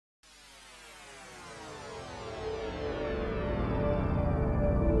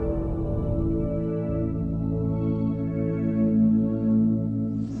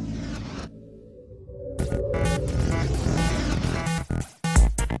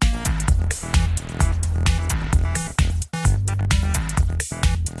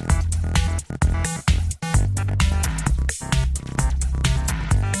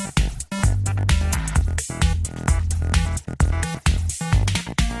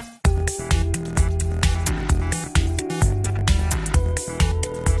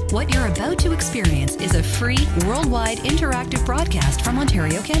What you're about to experience is a free, worldwide interactive broadcast from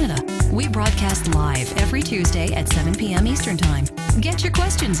Ontario, Canada. We broadcast live every Tuesday at 7 p.m. Eastern Time. Get your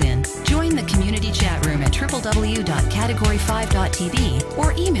questions in. Join the community chat room at www.category5.tv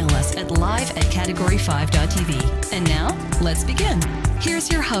or email us at live@category5.tv. And now, let's begin.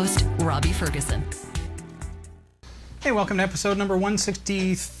 Here's your host, Robbie Ferguson. Hey, welcome to episode number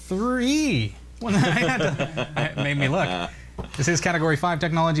 163. It made me look. This is Category 5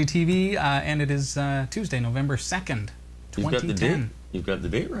 Technology TV, and it is Tuesday, November 2nd, 2010. You've got the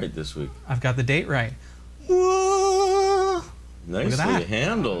date right this week. I've got the date right. Whoa! Nicely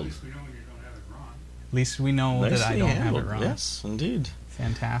handled. At least we know that I don't have it wrong. Yes, indeed.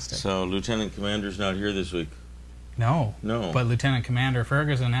 Fantastic. So, Lieutenant Commander's not here this week. No. No. But Lieutenant Commander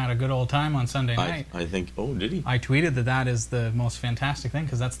Ferguson had a good old time on Sunday night. I think, oh, did he? I tweeted that is the most fantastic thing,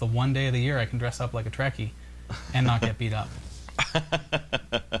 because that's the one day of the year I can dress up like a Trekkie and not get beat up.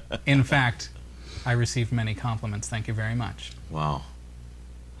 In fact, I received many compliments. Thank you very much. Wow.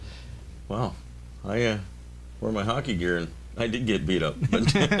 Wow. I wore my hockey gear and I did get beat up,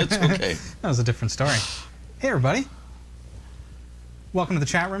 but it's okay. That was a different story. Hey, everybody. Welcome to the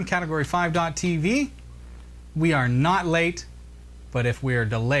chat room, Category5.tv. We are not late, but if we are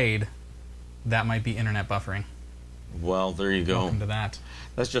delayed, that might be internet buffering. Well, there you go. Welcome to that.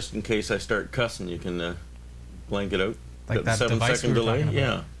 That's just in case I start cussing. You can blank it out. Like that 7-second delay?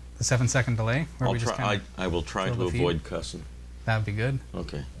 Yeah. The 7-second delay? I will try to avoid cussing. That would be good.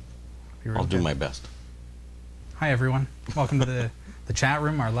 Okay. I'll do my best. Hi, everyone. Welcome to the chat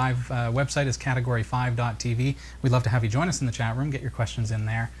room. Our live website is Category5.tv. We'd love to have you join us in the chat room. Get your questions in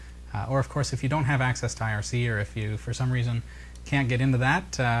there. Or, of course, if you don't have access to IRC, or if you, for some reason, can't get into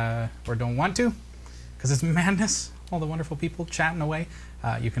that or don't want to, because it's madness, all the wonderful people chatting away,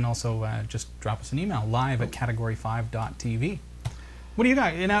 you can also just drop us an email, live@category5.tv. What do you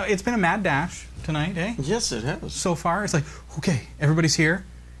got? You know, it's been a mad dash tonight, eh? Yes, it has. So far, it's like, okay, everybody's here.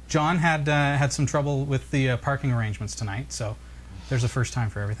 John had some trouble with the parking arrangements tonight, so there's a first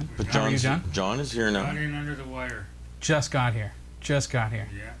time for everything. But How are you, John? John is here now. Got in under the wire. Just got here. Just got here.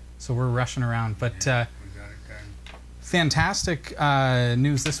 Yeah. So we're rushing around, but We got it done. fantastic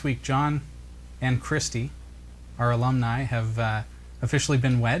news this week. John and Christy, our alumni, have officially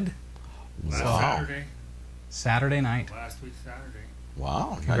been wed. Saturday night. Last week Saturday.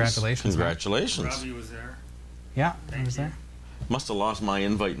 Wow. Congratulations. Nice. Congratulations. Robbie was there. Yeah, I was you. there. Must have lost my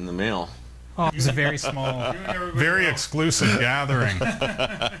invite in the mail. Oh, it was a very small, very exclusive gathering.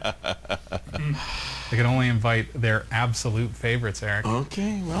 They could only invite their absolute favorites, Eric.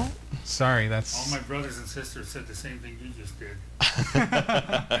 Okay, well. Sorry, that's... All my brothers and sisters said the same thing you just did.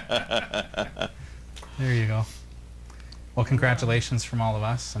 There you go. Well, congratulations from all of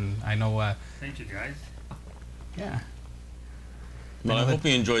us, and I know... Thank you, guys. Yeah. Well, I hope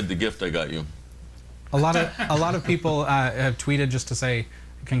you enjoyed the gift I got you. A lot of people have tweeted just to say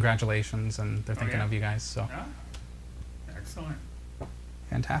congratulations, and they're thinking of you guys. So. Yeah. Excellent.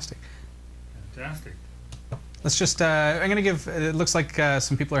 Fantastic. Fantastic. Let's just. I'm going to give. It looks like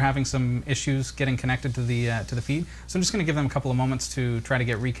some people are having some issues getting connected to the feed. So I'm just going to give them a couple of moments to try to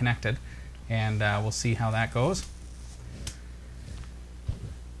get reconnected, and we'll see how that goes.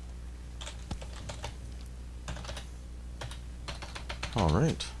 All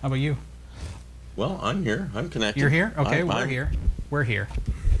right. How about you? Well, I'm here. I'm connected. You're here? Okay, we're here. We're here.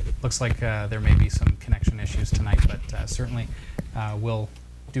 Looks like there may be some connection issues tonight, but certainly we'll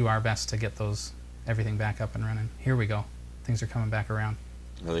do our best to get everything back up and running. Here we go. Things are coming back around.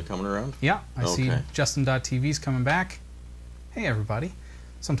 Are they coming around? Yeah, I see Justin.tv's coming back. Hey, everybody.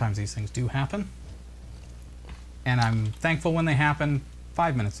 Sometimes these things do happen. And I'm thankful when they happen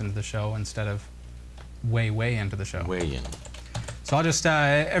 5 minutes into the show instead of way into the show. Way in. So I'll just,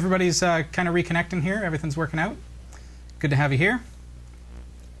 everybody's kind of reconnecting here. Everything's working out. Good to have you here.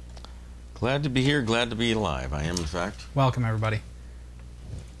 Glad to be here. Glad to be alive. I am, in fact. Welcome, everybody.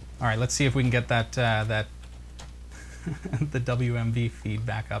 All right, let's see if we can get that the WMV feed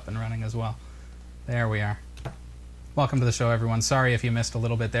back up and running as well. There we are. Welcome to the show, everyone. Sorry if you missed a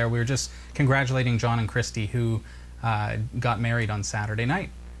little bit there. We were just congratulating John and Christy, who got married on Saturday night.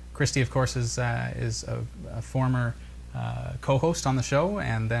 Christy, of course, is a former co-host on the show,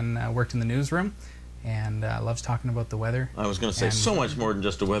 and then worked in the newsroom, and loves talking about the weather. I was going to say so much more than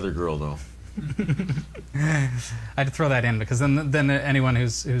just a weather girl, though. I had to throw that in because then anyone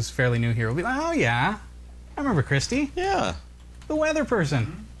who's fairly new here will be like, oh yeah, I remember Christy. Yeah. The weather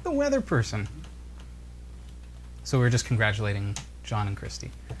person. The weather person. So we're just congratulating John and Christy.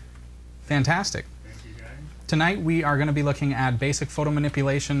 Fantastic. Thank you, guys. Tonight we are going to be looking at basic photo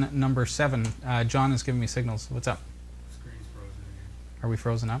manipulation number 7. John is giving me signals. What's up? Screen's frozen Are we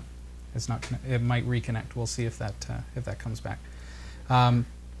frozen up? It's not. It might reconnect. We'll see if that comes back.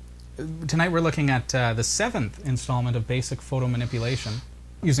 Tonight we're looking at the 7th installment of Basic Photo Manipulation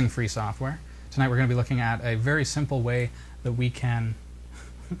using free software. Tonight we're going to be looking at a very simple way that we can...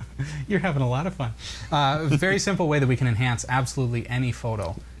 You're having a lot of fun. A very simple way that we can enhance absolutely any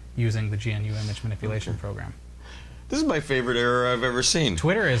photo using the GNU image manipulation program. This is my favorite error I've ever seen.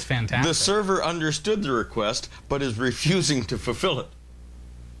 Twitter is fantastic. The server understood the request, but is refusing to fulfill it.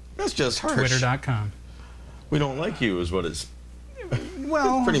 That's just harsh. Twitter.com. We don't like you, is what it's...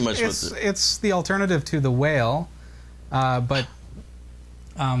 Well, pretty much it's the alternative to the whale, but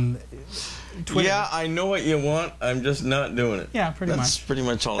Twitter. Yeah, I know what you want. I'm just not doing it. Yeah, pretty much. That's pretty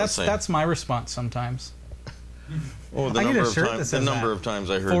much all I'm saying. That's my response sometimes. Oh, the number of times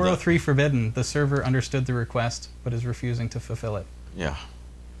I heard 403 forbidden. The server understood the request, but is refusing to fulfill it. Yeah.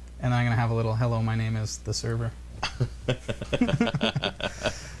 And I'm going to have a little, hello, my name is the server.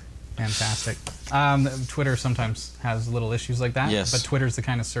 Fantastic. Twitter sometimes has little issues like that. Yes. But Twitter's the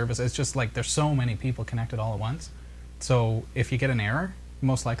kind of service, it's just like there's so many people connected all at once. So if you get an error,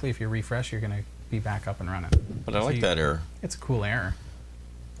 most likely if you refresh, you're going to be back up and running. But I like that error. It's a cool error.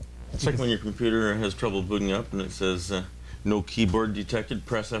 It's like when your computer has trouble booting up and it says, no keyboard detected,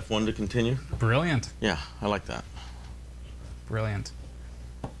 press F1 to continue. Brilliant. Yeah, I like that. Brilliant.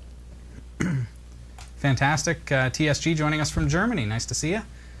 Fantastic. TSG joining us from Germany. Nice to see you.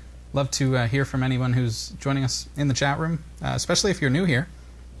 Love to hear from anyone who's joining us in the chat room, especially if you're new here.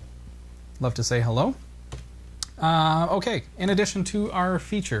 Love to say hello. Okay, in addition to our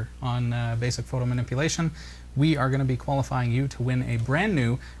feature on basic photo manipulation, we are going to be qualifying you to win a brand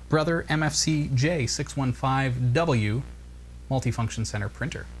new Brother MFC J615W multifunction center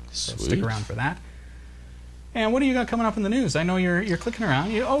printer. So stick around for that. And what do you got coming up in the news? I know you're clicking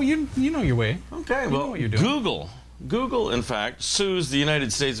around. You know your way. Okay, you well, know what you're doing. Google, in fact, sues the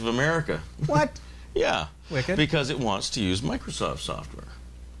United States of America. What? Yeah. Wicked. Because it wants to use Microsoft software.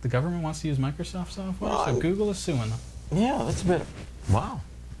 The government wants to use Microsoft software, well, so Google is suing them. Yeah, that's a bit. Wow.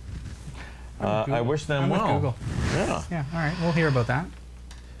 I wish them well. With Google. Yeah. Yeah. All right. We'll hear about that.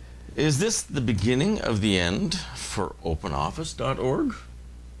 Is this the beginning of the end for OpenOffice.org?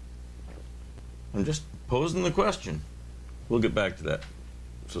 I'm just posing the question. We'll get back to that.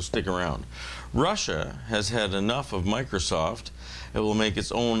 So stick around. Russia has had enough of Microsoft. It will make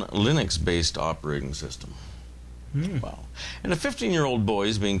its own Linux-based operating system. Wow. And a 15-year-old boy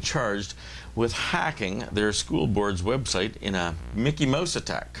is being charged with hacking their school board's website in a Mickey Mouse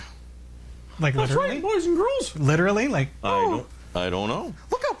attack. Like That's literally? right, boys and girls. Literally? Like, I don't know.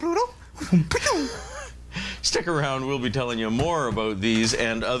 Look out, Pluto! Stick around. We'll be telling you more about these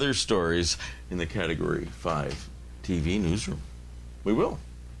and other stories in the Category 5 TV newsroom. We will.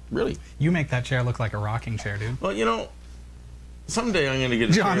 Really. You make that chair look like a rocking chair, dude. Well, you know, someday I'm going to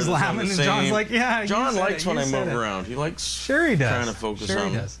get a John's chair that's on laughing, the and same. John's like, yeah, John likes when I move it. around. He likes Sure he does. trying to focus sure on...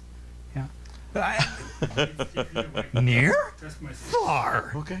 he does. Yeah. Near?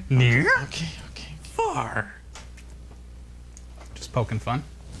 Far. Okay. Near? Okay. Far. Just poking fun.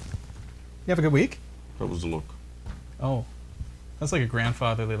 You have a good week? That was the look. Oh. That's like a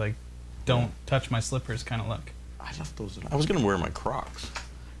grandfatherly, like, don't touch my slippers kind of look. I left those in. I was going to wear my Crocs.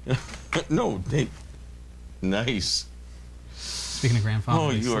 No, they... Nice. Speaking of grandfatherly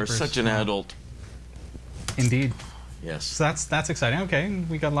Oh, you slippers, are such an adult. Indeed. Yes. So that's exciting. Okay,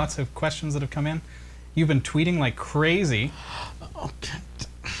 we got lots of questions that have come in. You've been tweeting like crazy. Okay.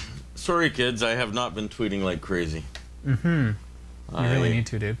 Sorry, kids, I have not been tweeting like crazy. You really need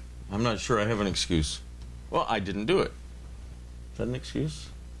to, dude. I'm not sure I have an excuse. Well, I didn't do it. Is that an excuse?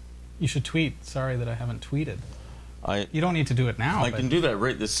 You should tweet, sorry that I haven't tweeted. You don't need to do it now. I can do that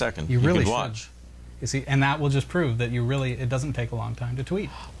right this second. You really can should. watch. You see, and that will just prove that it doesn't take a long time to tweet.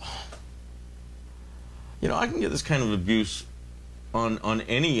 You know, I can get this kind of abuse on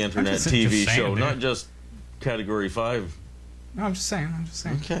any internet just TV saying, show, dude. not just Category 5. No, I'm just saying.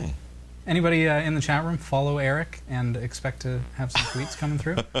 Okay. Anybody in the chat room follow Eric and expect to have some tweets coming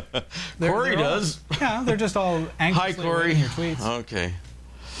through? Corey does. Yeah, they're just all anxiously Hi, Corey. waiting your tweets. Okay.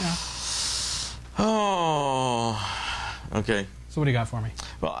 Yeah. Oh, okay. So what do you got for me?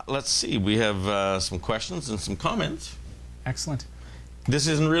 Well, let's see. We have some questions and some comments. Excellent. This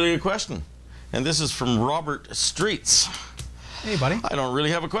isn't really a question. And this is from Robert Streets. Hey, buddy. I don't really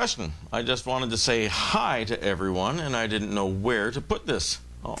have a question. I just wanted to say hi to everyone, and I didn't know where to put this.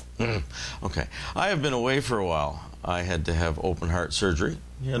 Oh, okay. I have been away for a while. I had to have open heart surgery.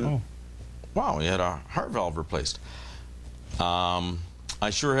 Wow, you had a heart valve replaced. I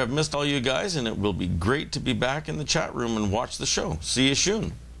sure have missed all you guys, and it will be great to be back in the chat room and watch the show. See you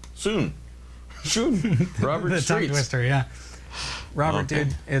soon. Soon. Robert The tongue Streets. twister, yeah. Robert, Okay.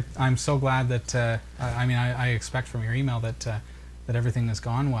 dude, I'm so glad that, I expect from your email that everything has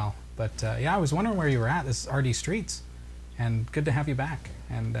gone well. But yeah, I was wondering where you were at. This is RD Streets, and good to have you back.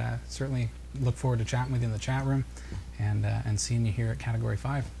 And certainly look forward to chatting with you in the chat room and seeing you here at Category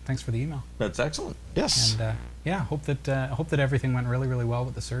 5. Thanks for the email. That's excellent. Yes. And yeah, hope that everything went really, really well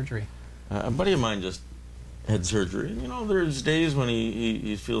with the surgery. A buddy of mine just had surgery. You know, there's days when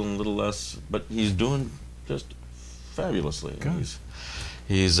he's feeling a little less, but he's doing just fabulously. Good.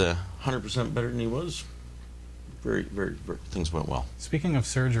 He's 100% better than he was. Very, very, things went well. Speaking of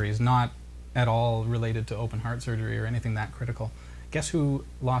surgeries, not at all related to open heart surgery or anything that critical, guess who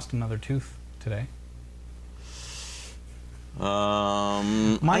lost another tooth today?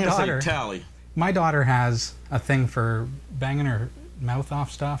 I'm gonna say Tally. My daughter has a thing for banging her mouth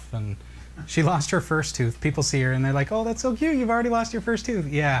off stuff, and she lost her first tooth. People see her and they're like, "Oh, that's so cute, you've already lost your first tooth."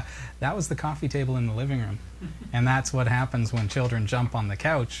 Yeah, that was the coffee table in the living room. And that's what happens when children jump on the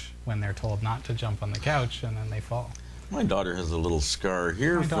couch when they're told not to jump on the couch, and then they fall. My daughter has a little scar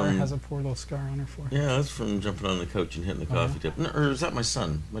here. My daughter has a poor little scar on her forehead. Yeah, that's from jumping on the couch and hitting the coffee table. No, or is that my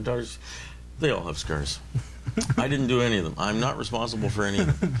son? My daughter's... They all have scars. I didn't do any of them. I'm not responsible for any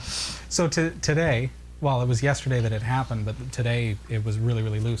of them. So today, well, it was yesterday that it happened, but today it was really,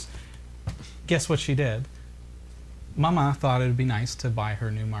 really loose. Guess what she did? Mama thought it would be nice to buy her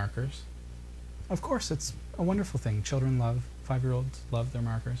new markers. Of course, it's a wonderful thing. Children love, 5-year-olds love their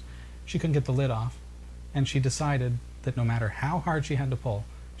markers. She couldn't get the lid off, and she decided that no matter how hard she had to pull,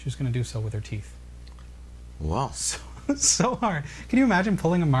 she was going to do so with her teeth. Wow. So hard. Can you imagine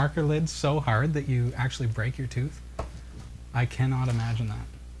pulling a marker lid so hard that you actually break your tooth? I cannot imagine that.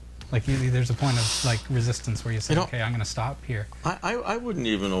 Like, there's a point of like resistance where you say, okay, I'm going to stop here. I wouldn't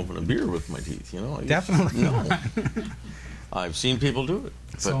even open a beer with my teeth, you know. Definitely no. not. I've seen people do it.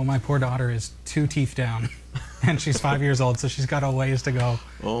 So my poor daughter is 2 teeth down, and she's 5 years old, so she's got a ways to go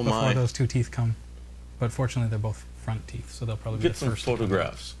before those 2 teeth come. But fortunately, they're both front teeth, so they'll probably be the first. Get some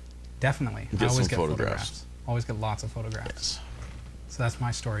photographs. Definitely. Get I always some get photographs. Always get lots of photographs. Yes. So that's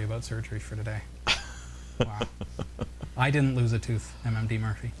my story about surgery for today. Wow. I didn't lose a tooth, MMD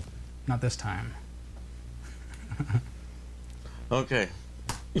Murphy. Not this time. Okay.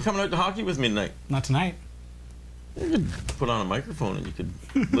 You coming out to hockey with me tonight? Not tonight. You could put on a microphone and you could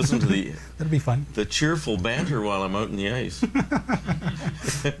listen to the That'd be fun. the cheerful banter while I'm out in the ice.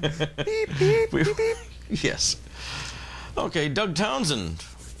 Beep, beep, beep, beep. Yes. Okay, Doug Townsend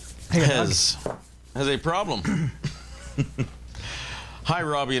Hey, has a problem. Hi,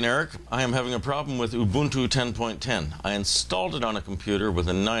 Robbie and Eric. I am having a problem with Ubuntu 10.10. I installed it on a computer with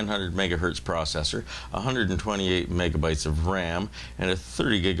a 900 megahertz processor, 128 megabytes of RAM, and a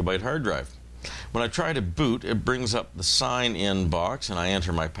 30 gigabyte hard drive. When I try to boot, it brings up the sign-in box, and I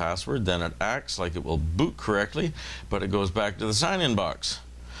enter my password. Then it acts like it will boot correctly, but it goes back to the sign-in box.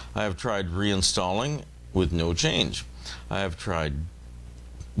 I have tried reinstalling with no change. I have tried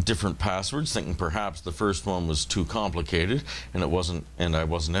different passwords, thinking perhaps the first one was too complicated and I wasn't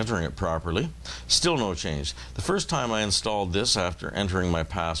entering it properly. Still no change. The first time I installed this, after entering my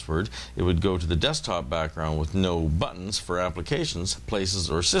password, it would go to the desktop background with no buttons for applications,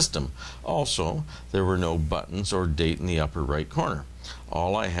 places, or system. Also, there were no buttons or date in the upper right corner.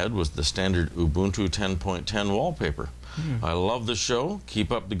 All I had was the standard Ubuntu 10.10 wallpaper. I love the show.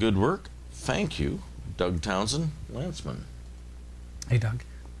 Keep up the good work. Thank you, Doug Townsend, Lanceman. Hey, Doug.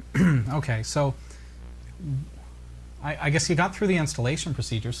 Okay, so I guess you got through the installation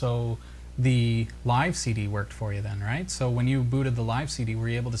procedure, so the live CD worked for you then, right? So when you booted the live CD, were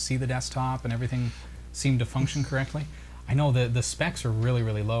you able to see the desktop and everything seemed to function correctly? I know the specs are really,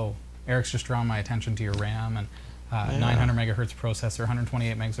 really low. Eric's just drawn my attention to your RAM and 900 megahertz processor,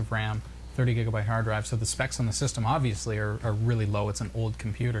 128 megs of RAM, 30 gigabyte hard drive. So the specs on the system obviously are really low. It's an old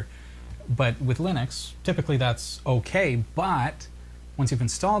computer. But with Linux, typically that's okay, but once you've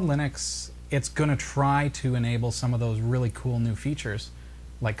installed Linux, it's going to try to enable some of those really cool new features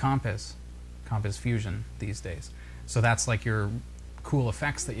like Compiz Fusion these days. So that's like your cool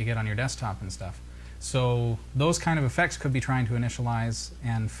effects that you get on your desktop and stuff. So those kind of effects could be trying to initialize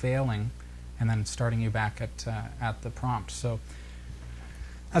and failing and then starting you back at the prompt. So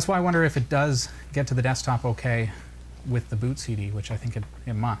that's why I wonder if it does get to the desktop okay with the boot CD, which I think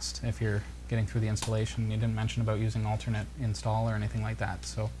it must if you're getting through the installation. You didn't mention about using alternate install or anything like that.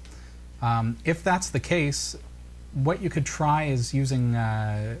 So if that's the case, what you could try is using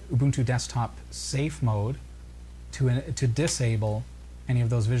Ubuntu Desktop Safe Mode to disable any of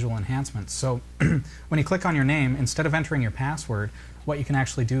those visual enhancements. So when you click on your name, instead of entering your password, what you can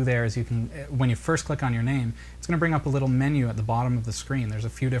actually do there is you can, when you first click on your name, it's going to bring up a little menu at the bottom of the screen. There's a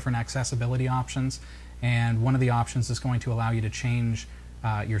few different accessibility options, and one of the options is going to allow you to change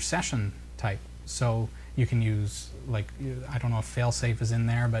your session type. So you can use, like, I don't know if failsafe is in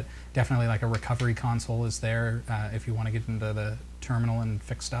there, but definitely like a recovery console is there if you want to get into the terminal and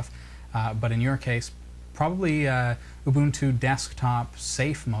fix stuff. But in your case, probably Ubuntu desktop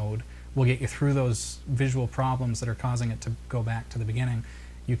safe mode will get you through those visual problems that are causing it to go back to the beginning.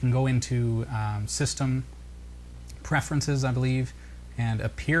 You can go into system preferences, I believe, and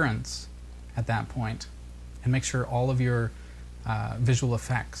appearance at that point, and make sure all of your visual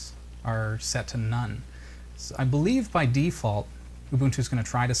effects are set to none. So I believe by default Ubuntu is going to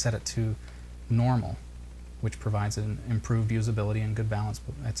try to set it to normal, which provides an improved usability and good balance,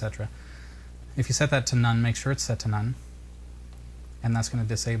 etc. If you set that to none, make sure it's set to none, and that's going to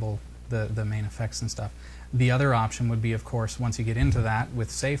disable the main effects and stuff. The other option would be, of course, once you get into that with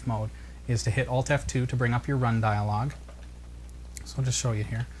safe mode, is to hit Alt F2 to bring up your run dialog. So I'll just show you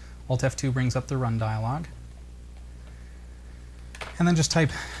here. Alt F2 brings up the run dialog, and then just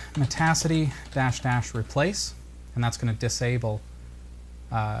type metacity -- replace, and that's going to disable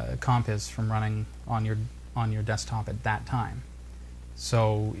Compiz from running on your desktop at that time.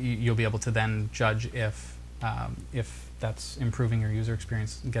 So you'll be able to then judge if that's improving your user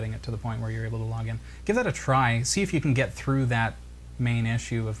experience, getting it to the point where you're able to log in. Give that a try. See if you can get through that main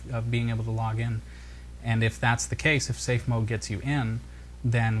issue of being able to log in. And if that's the case, if safe mode gets you in,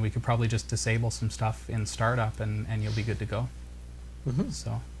 then we could probably just disable some stuff in startup, and you'll be good to go.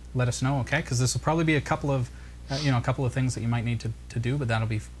 So let us know, okay? Because this will probably be a couple of things that you might need to do, but that'll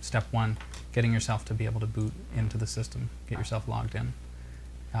be step one, getting yourself to be able to boot into the system, get yourself logged in.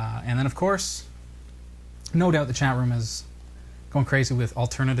 And then, of course, no doubt the chat room is going crazy with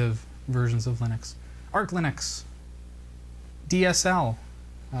alternative versions of Linux. Arch Linux, DSL.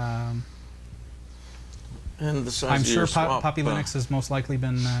 And the size I'm of sure your swap, Puppy Linux has most likely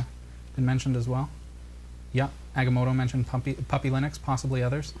been mentioned as well. Yeah, Agamotto mentioned Puppy Linux, possibly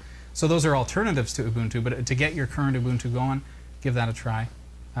others. So those are alternatives to Ubuntu, but to get your current Ubuntu going, give that a try.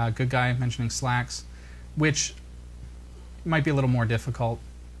 Good Guy mentioning Slacks, which might be a little more difficult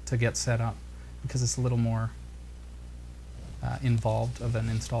to get set up because it's a little more involved of an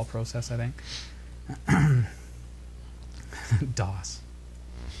install process, I think. DOS.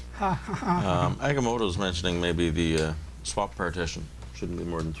 Agamotto's mentioning maybe the swap partition shouldn't be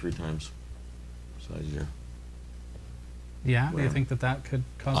more than 3 times size here. Yeah, do you think that could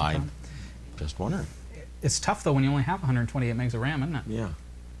cause a problem? Just wondering. It's tough, though, when you only have 128 megs of RAM, isn't it? Yeah.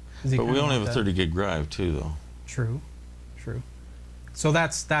 But we only have a 30 gig drive, too, though. True. So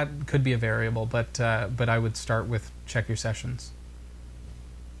that could be a variable, but I would start with check your sessions.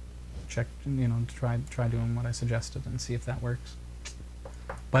 Check, try doing what I suggested and see if that works.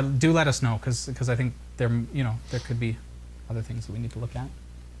 But do let us know, because I think there could be other things that we need to look at.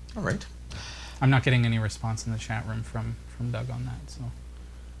 All right. I'm not getting any response in the chat room from Doug on that, so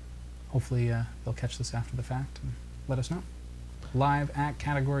hopefully they'll catch this after the fact and let us know.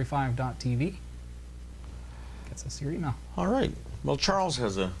 live@category5.tv gets us your email. All right. Well, Charles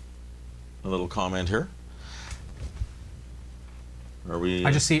has a little comment here. Are we?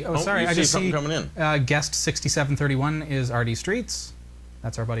 I just see. I just see something coming in. Guest 6731 is RD Streets.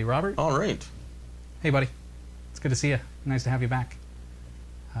 That's our buddy Robert. All right. Hey, buddy. It's good to see you. Nice to have you back.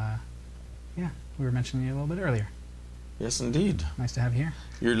 Yeah, we were mentioning you a little bit earlier. Yes, indeed. Nice to have you here.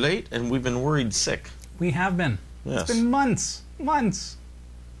 You're late, and we've been worried sick. We have been. Yes. It's been months.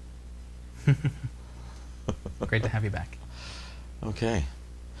 Great to have you back. Okay.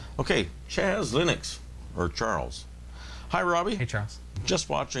 Chaz Linux, or Charles. Hi, Robbie. Hey, Charles. Just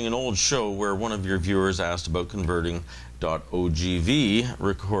watching an old show where one of your viewers asked about converting .ogv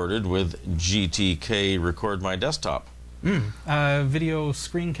recorded with GTK Record My Desktop. Video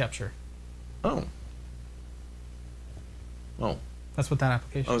screen capture. Oh. That's what that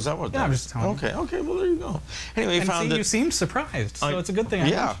application is. Oh, is that what that Yeah, I'm is? just telling you. Okay, well, there you go. Anyway, And found see, that... you seemed surprised, so it's a good thing I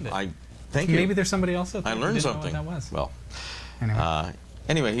mentioned it. Thank you. Maybe there's somebody else out there I who learned didn't something. know what that was. Well,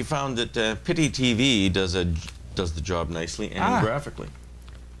 Anyway. he found that Pity TV does the job nicely and graphically.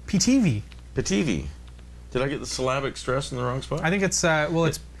 PTV. Pitivi. Did I get the syllabic stress in the wrong spot? I think it's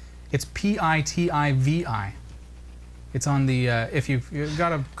it's PITIVI. It's on the if you've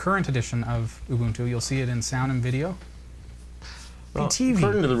got a current edition of Ubuntu, you'll see it in sound and video. Well, PTV.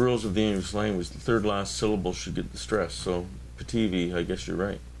 according to the rules of the English language, the third last syllable should get the stress. So Pitivi, I guess you're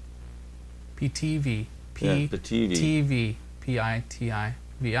right. PTV. Yeah, Pitivi. PTV.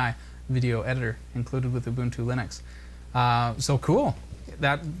 PITIVI. Video editor included with Ubuntu Linux. So cool.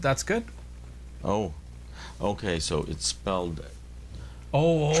 That's good. Oh, okay. So it's spelled.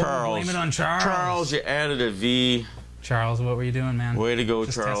 Oh, Charles. blame it on Charles. Charles, you added a V. Charles, what were you doing, man? Way to go,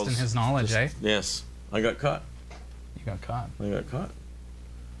 Just Charles. testing his knowledge, eh? Yes. I got caught. You got caught. I got caught.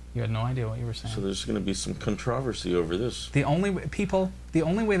 You had no idea what you were saying. So there's going to be some controversy over this. The only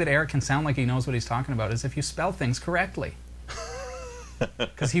way that Eric can sound like he knows what he's talking about is if you spell things correctly.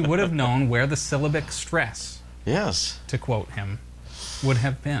 Because he would have known where the syllabic stress, Yes. to quote him, would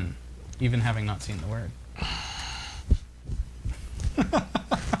have been, even having not seen the word.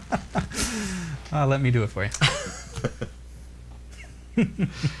 Let me do it for you.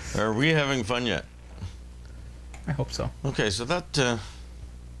 Are we having fun yet? I hope so. Okay, so that...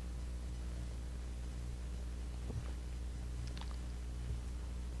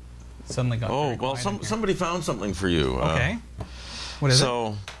 Suddenly got oh, very well, quiet in here. somebody found something for you. Okay. What is it?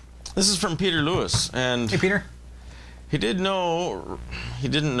 So, this is from Peter Lewis, and Hey, Peter. he didn't know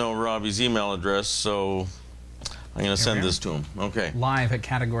Robbie's email address, so I'm going to send we are. this to him. Okay. Live at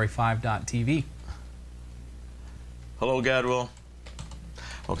Category5.tv. Hello, Gadwell.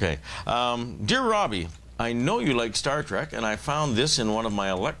 Okay. Dear Robbie, I know you like Star Trek, and I found this in one of my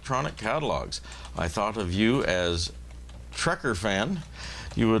electronic catalogs. I thought of you as Trekker fan.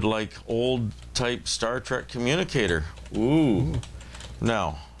 You would like old-type Star Trek communicator. Ooh.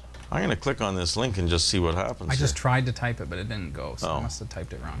 Now, I'm going to click on this link and just see what happens. I just here. tried to type it, but it didn't go, so Oh. I must have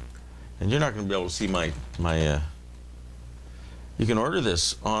typed it wrong. And you're not going to be able to see my you can order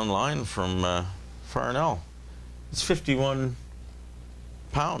this online from Farnell. It's 51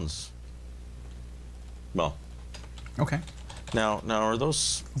 pounds. Well, Okay. now are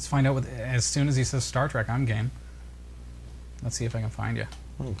those... Let's find out as soon as he says Star Trek, I'm game. Let's see if I can find you.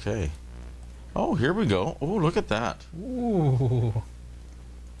 Okay. Oh, here we go. Oh, look at that. Ooh.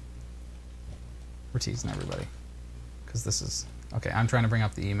 We're teasing everybody. Because this is... Okay, I'm trying to bring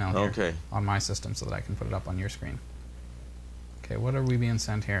up the email here Okay. on my system so that I can put it up on your screen. Okay, what are we being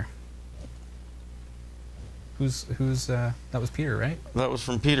sent here? Who's that was Peter, right? That was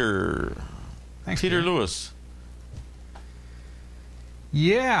from Peter. Thanks, Peter Lewis.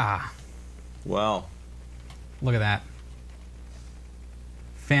 Yeah. Wow. Look at that.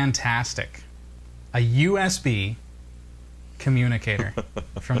 Fantastic. A USB communicator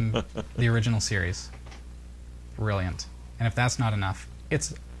from the original series. Brilliant. And if that's not enough,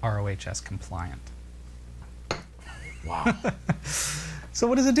 it's ROHS compliant. Wow. So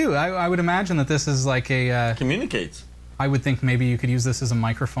what does it do? I would imagine that this is like a... Communicates. I would think maybe you could use this as a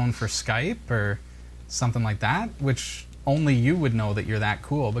microphone for Skype or something like that, which only you would know that you're that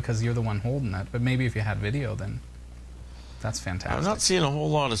cool because you're the one holding it. But maybe if you had video, then that's fantastic. I'm not seeing a whole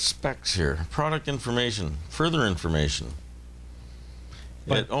lot of specs here. Product information, further information.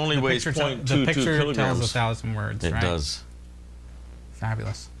 But it only the weighs picture 0.22 the picture kilograms. tells 1,000 words, It right? does.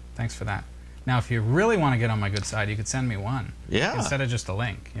 Fabulous. Thanks for that. Now, if you really want to get on my good side, you could send me one. Yeah. Instead of just a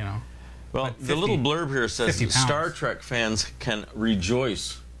link, you know. Well, But the little blurb here says 50 pounds. Star Trek fans can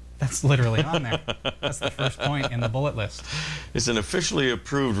rejoice. That's literally on there. That's the first point in the bullet list. It's an officially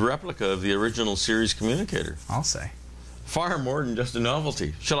approved replica of the original series communicator. I'll say. Far more than just a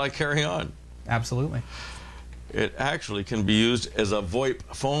novelty. Shall I carry on? Absolutely. It actually can be used as a VoIP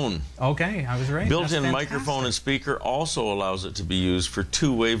phone. Okay, I was right. Built-in That's microphone fantastic. and speaker also allows it to be used for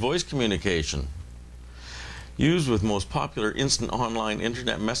two-way voice communication. Used with most popular instant online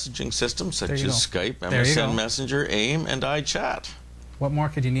internet messaging systems such There you as go. Skype, There you go. MSN Messenger, AIM, and iChat. What more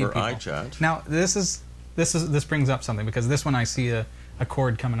could you need, Or people? iChat. Now, this brings up something because this one I see a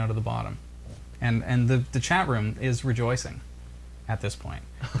cord coming out of the bottom, and the chat room is rejoicing at this point.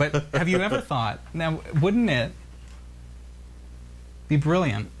 But have you ever thought? Now, wouldn't it be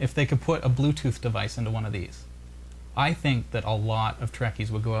brilliant if they could put a Bluetooth device into one of these? I think that a lot of Trekkies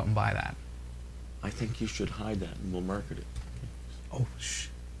would go out and buy that. I think you should hide that and we'll market it. Oh, shh.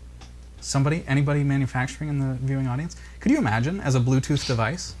 Anybody manufacturing in the viewing audience? Could you imagine as a Bluetooth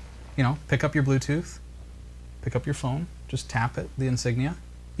device? You know, pick up your Bluetooth, pick up your phone, just tap it, the insignia.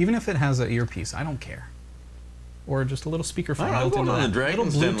 Even if it has an earpiece, I don't care. Or just a little speakerphone. I'll built go into on the that.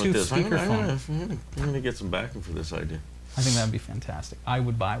 Dragon's Little Den with Bluetooth this. I'm speakerphone. going to get some backing for this idea. I think that would be fantastic. I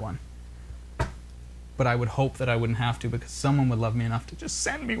would buy one. But I would hope that I wouldn't have to because someone would love me enough to just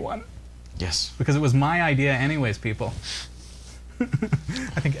send me one. Yes. Because it was my idea anyways, people.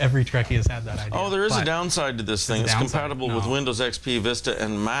 I think every Trekkie has had that idea. Oh, there is a But downside to this thing. a It's downside? compatible with No. Windows XP, Vista,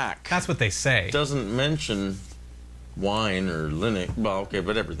 and Mac. That's what they say. It doesn't mention Wine or Linux. Well, okay,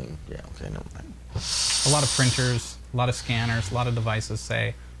 but everything. Yeah, okay, never mind. A lot of printers, a lot of scanners, a lot of devices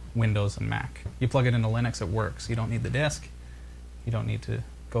say Windows and Mac. You plug it into Linux, it works. You don't need the disk. You don't need to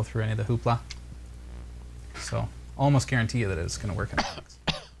go through any of the hoopla. So, almost guarantee you that it's going to work in Linux.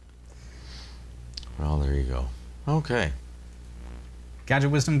 Well, there you go. Okay.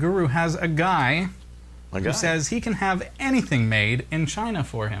 Gadget Wisdom Guru has a guy My who guy. says he can have anything made in China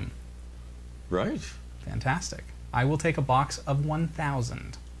for him. Right. Fantastic. I will take a box of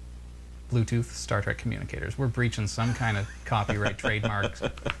 1,000 Bluetooth Star Trek communicators. We're breaching some kind of copyright trademarks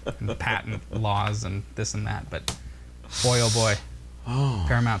and patent laws and this and that, but boy, oh boy,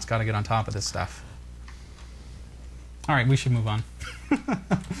 Paramount's got to get on top of this stuff. All right, we should move on.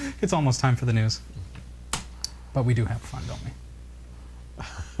 It's almost time for the news. But we do have fun, don't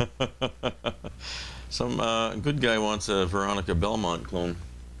we? Some good guy wants a Veronica Belmont clone.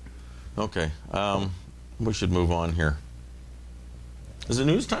 Okay, we should move on here. Is it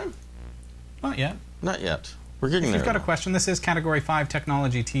news time? Not yet. Not yet. We're getting If there. you've got a question, this is Category 5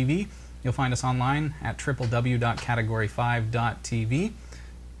 Technology TV. You'll find us online at www.category5.tv.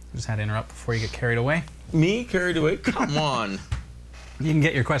 Just had to interrupt before you get carried away. Me carried away? Come on. You can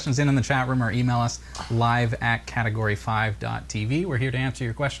get your questions in the chat room or email us live at category5.tv. We're here to answer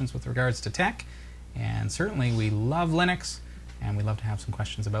your questions with regards to tech. And certainly we love Linux, and we love to have some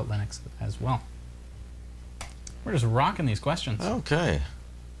questions about Linux as well. We're just rocking these questions. Okay.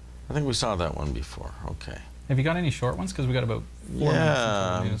 I think we saw that one before. Okay. Have you got any short ones? Because we got about 4 minutes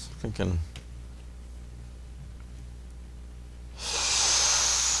until the news. I'm thinking.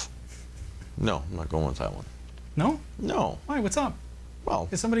 No, I'm not going with that one. No? No. Why? What's up? Well,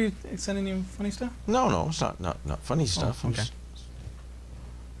 Is somebody sending you funny stuff? no, it's not funny stuff. okay.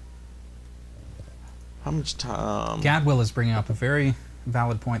 How much time? Gadwill is bringing up a very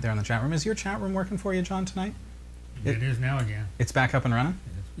valid point there in the chat room. Is your chat room working for you, John, tonight? It is now again. It's back up and running?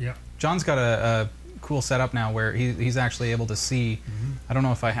 Yep. John's got a cool setup now where he's actually able to see. I don't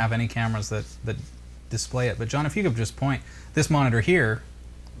know if I have any cameras that display it, but John, if you could just point, this monitor here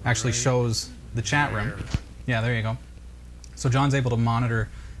actually shows the chat room. Yeah, there you go. So John's able to monitor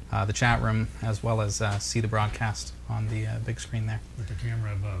the chat room as well as see the broadcast on the big screen there. With the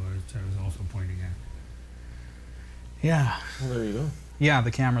camera above, I was also pointing at. Yeah. Well, there you go. Yeah,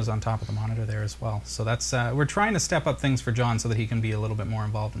 the camera's on top of the monitor there as well. So that's we're trying to step up things for John so that he can be a little bit more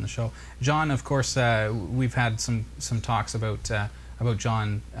involved in the show. John, of course, we've had some talks about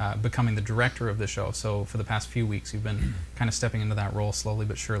John becoming the director of the show. So for the past few weeks, you've been kind of stepping into that role slowly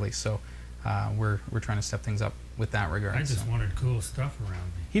but surely. So we're trying to step things up with that regard. I just wanted cool stuff around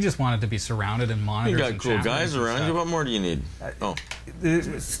me. He just wanted to be surrounded and monitored. You got cool guys around you. What more do you need? Oh,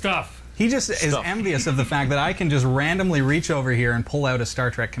 Stuff. He just is envious of the fact that I can just randomly reach over here and pull out a Star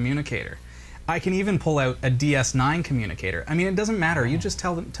Trek communicator. I can even pull out a DS9 communicator. I mean, it doesn't matter. You just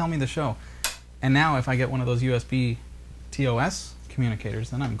tell me the show. And now if I get one of those USB TOS communicators,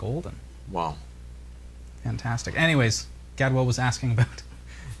 then I'm golden. wow. Fantastic. Anyways, Gadwell was asking about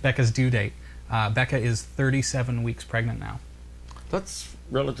Becca's due date. Becca is 37 weeks pregnant now. That's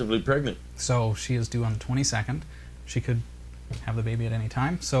relatively pregnant. So she is due on the 22nd. She could have the baby at any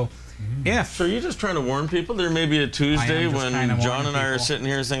time. So if... So you're just trying to warn people there may be a Tuesday when John and I are sitting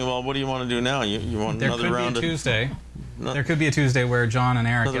here saying, well, what do you want to do now? You want there another could round be a of Tuesday. There could be a Tuesday where John and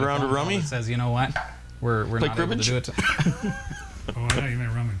Eric another round of rummy? that says, you know what, we're Play not able to cribbage? do it. Oh, I thought you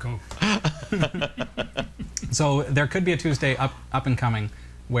meant rum and coke. So there could be a Tuesday up and coming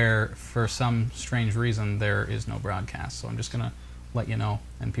where for some strange reason there is no broadcast. So I'm just going to let you know,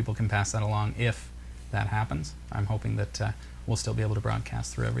 and people can pass that along if that happens. I'm hoping that we'll still be able to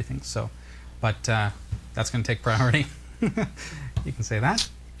broadcast through everything. So, but that's going to take priority. You can say that.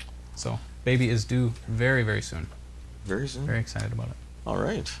 So baby is due very, very soon. Very soon. Very excited about it. All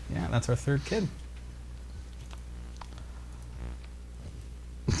right. Yeah, that's our third kid.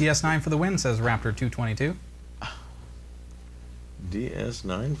 DS9 for the win, says Raptor 222.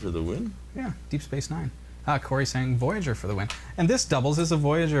 DS9 for the win? Yeah, Deep Space Nine. Corey saying Voyager for the win. And this doubles as a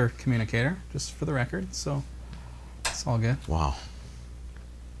Voyager communicator, just for the record, so it's all good. Wow.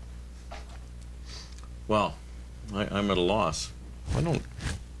 Well, I'm at a loss.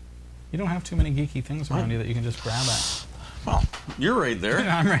 You don't have too many geeky things around you that you can just grab at. Well, you're right there.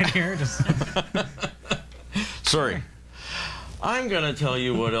 I'm right here. Just Sorry. I'm going to tell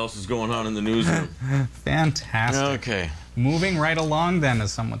you what else is going on in the newsroom. fantastic. Okay. Moving right along then,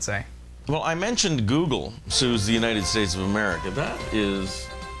 as some would say. Well, I mentioned Google sues the United States of America. That is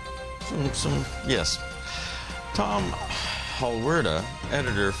yes. Tom Halwerda,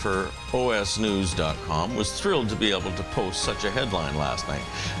 editor for osnews.com, was thrilled to be able to post such a headline last night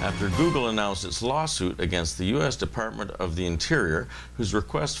after Google announced its lawsuit against the U.S. Department of the Interior, whose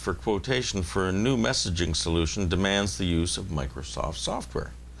request for quotation for a new messaging solution demands the use of Microsoft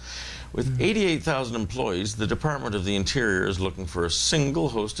software. With 88,000 employees, the Department of the Interior is looking for a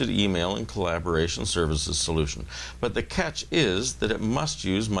single hosted email and collaboration services solution. But the catch is that it must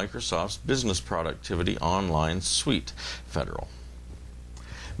use Microsoft's Business Productivity Online Suite Federal.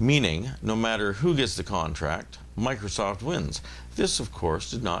 Meaning, no matter who gets the contract, Microsoft wins. This, of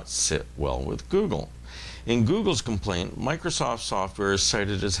course, did not sit well with Google. In Google's complaint, Microsoft software is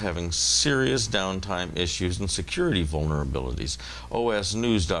cited as having serious downtime issues and security vulnerabilities.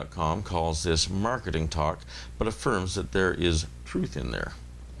 OSnews.com calls this marketing talk, but affirms that there is truth in there.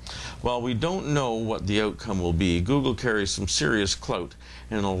 While we don't know what the outcome will be, Google carries some serious clout,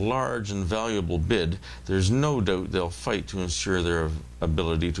 and in a large and valuable bid, there's no doubt they'll fight to ensure their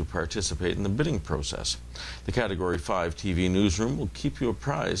ability to participate in the bidding process. The Category 5 TV newsroom will keep you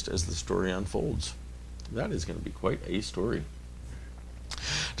apprised as the story unfolds. That is going to be quite a story.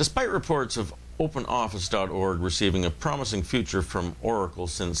 Despite reports of OpenOffice.org receiving a promising future from Oracle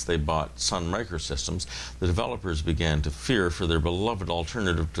since they bought Sun Microsystems, the developers began to fear for their beloved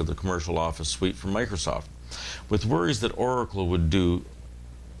alternative to the commercial Office suite from Microsoft. With worries that Oracle would do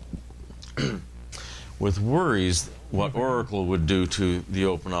what Oracle would do to the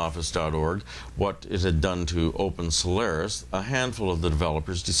OpenOffice.org, what it had done to OpenSolaris, a handful of the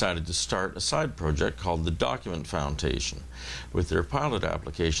developers decided to start a side project called the Document Foundation, with their pilot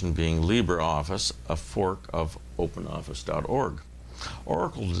application being LibreOffice, a fork of OpenOffice.org.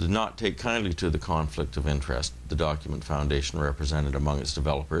 Oracle did not take kindly to the conflict of interest the Document Foundation represented among its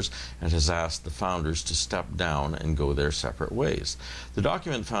developers and has asked the founders to step down and go their separate ways. The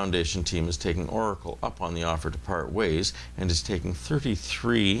Document Foundation team is taking Oracle up on the offer to part ways and is taking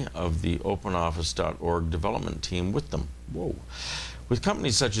 33 of the OpenOffice.org development team with them. Whoa. With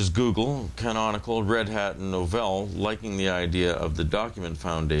companies such as Google, Canonical, Red Hat, and Novell liking the idea of the Document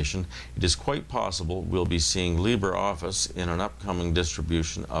Foundation, it is quite possible we'll be seeing LibreOffice in an upcoming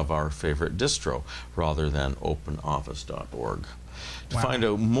distribution of our favorite distro, rather than OpenOffice.org. To find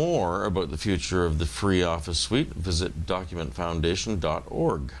out more about the future of the free Office suite, visit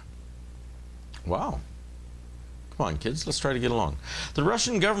documentfoundation.org. Wow. Come on, kids, let's try to get along. The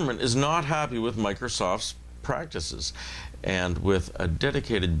Russian government is not happy with Microsoft's practices, and with a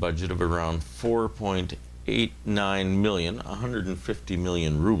dedicated budget of around 4.89 million, 150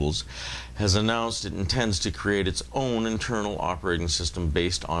 million rubles, has announced it intends to create its own internal operating system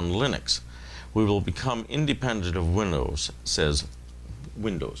based on Linux. We will become independent of Windows, says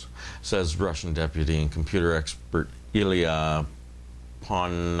Russian deputy and computer expert Ilya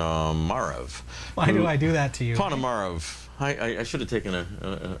Ponomarev. Why do I do that to you? Ponomarev. I should have taken a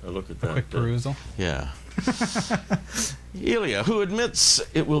look at that. Quick perusal. Yeah. Ilya, who admits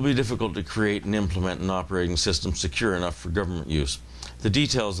it will be difficult to create and implement an operating system secure enough for government use. The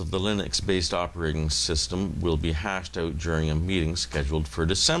details of the Linux-based operating system will be hashed out during a meeting scheduled for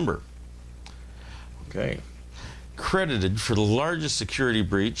December. Okay. Credited for the largest security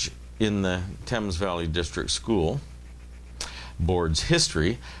breach in the Thames Valley District School Board's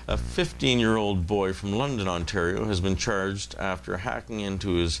history, a 15-year-old boy from London, Ontario, has been charged after hacking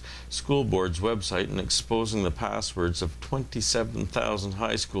into his school board's website and exposing the passwords of 27,000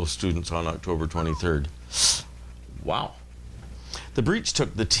 high school students on October 23rd. Wow. The breach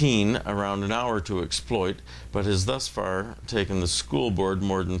took the teen around an hour to exploit, but has thus far taken the school board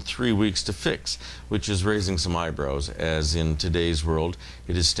more than 3 weeks to fix, which is raising some eyebrows, as in today's world,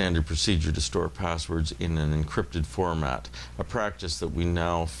 it is standard procedure to store passwords in an encrypted format, a practice that we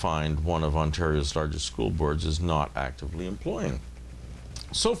now find one of Ontario's largest school boards is not actively employing.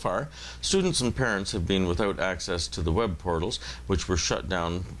 So far, students and parents have been without access to the web portals, which were shut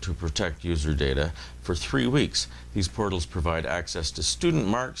down to protect user data, for 3 weeks. These portals provide access to student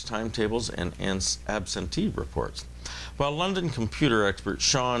marks, timetables, and absentee reports. While London computer expert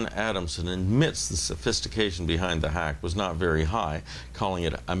Sean Adamson admits the sophistication behind the hack was not very high, calling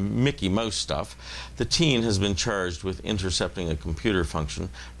it a Mickey Mouse stuff, the teen has been charged with intercepting a computer function,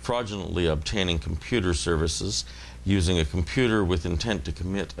 fraudulently obtaining computer services, using a computer with intent to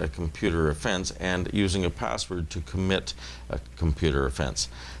commit a computer offense, and using a password to commit a computer offense.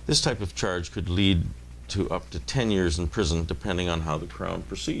 This type of charge could lead to up to 10 years in prison, depending on how the Crown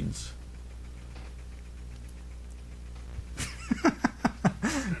proceeds.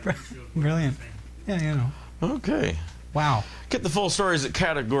 Brilliant. Yeah, you know. Okay. Wow. Get the full stories at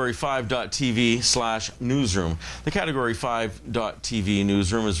category5.tv/newsroom. The Category5.tv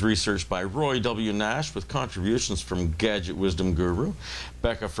newsroom is researched by Roy W. Nash with contributions from Gadget Wisdom Guru,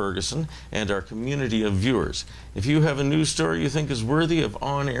 Becca Ferguson, and our community of viewers. If you have a news story you think is worthy of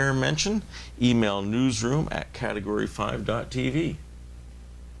on-air mention, email newsroom@category5.tv.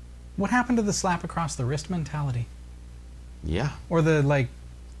 What happened to the slap across the wrist mentality? Yeah. Or the, like,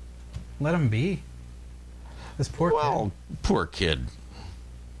 let him be? This poor kid. Poor kid.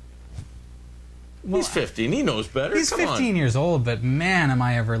 Well, he's 15. He knows better. He's Come 15 on. years old, but man, am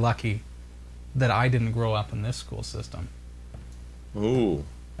I ever lucky that I didn't grow up in this school system. Ooh.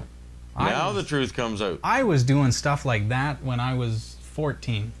 Now the truth comes out. I was doing stuff like that when I was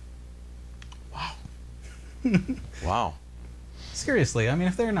 14. Wow. Wow. Seriously, I mean,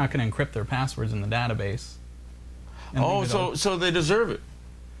 if they're not going to encrypt their passwords in the database. and Oh, leave it open- so they deserve it.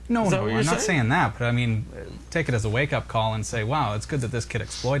 No, is that no, what I'm you're not saying? saying that, but I mean, take it as a wake-up call and say, wow, it's good that this kid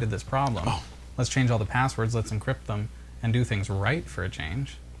exploited this problem. Oh. Let's change all the passwords, let's encrypt them, and do things right for a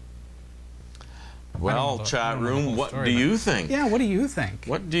change. Well, I chat don't know the room, whole what story, do but- you think? Yeah, what do you think?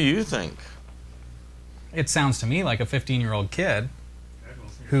 What do you think? It sounds to me like a 15-year-old kid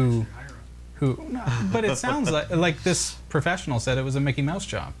who, no, but it sounds like this professional said it was a Mickey Mouse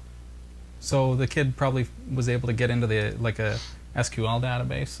job. So the kid probably was able to get into a SQL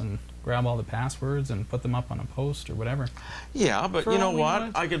database and grab all the passwords and put them up on a post or whatever. Yeah, but For you know all we what?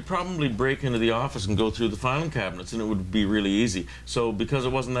 know. I could probably break into the office and go through the filing cabinets, and it would be really easy. So because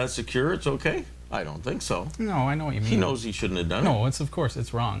it wasn't that secure, it's okay? I don't think so. No, I know what you mean. He knows he shouldn't have done it. No, of course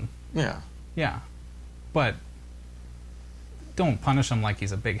it's wrong. Yeah. Yeah, but don't punish him like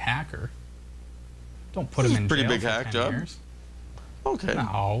he's a big hacker. Don't put him He's a in pretty jail big for hack 10 job. years. Okay.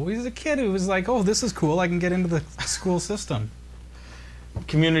 No, he's a kid who was like, "Oh, this is cool. I can get into the school system."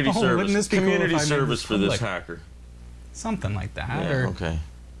 Community Oh, wouldn't service. this be cool Community if I made service this for this public? hacker. Something like that, Yeah, or okay.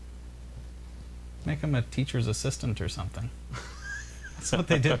 make him a teacher's assistant or something. That's what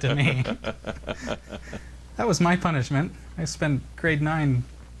they did to me. That was my punishment. I spent grade 9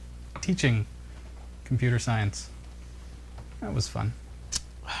 teaching computer science. That was fun.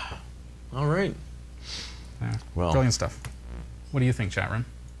 All right. Yeah. Well. Brilliant stuff. What do you think, chat room?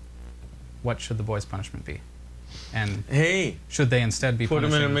 What should the boys' punishment be? And Hey, should they instead be put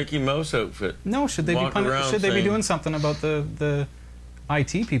him punishing... in a Mickey Mouse outfit. No, should they Walk around should they be saying- doing something about the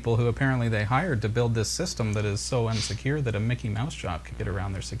IT people who apparently they hired to build this system that is so insecure that a Mickey Mouse job could get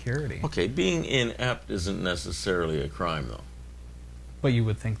around their security? Okay, being inept isn't necessarily a crime, though. But you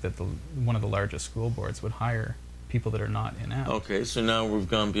would think that one of the largest school boards would hire people that are not inept. Okay, so now we've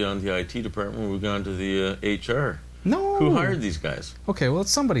gone beyond the IT department. We've gone to the HR. No. Who hired these guys? Okay, well,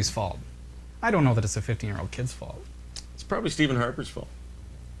 it's somebody's fault. I don't know that it's a 15-year-old kid's fault. It's probably Stephen Harper's fault,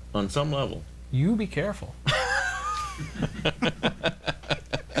 on some level. You be careful.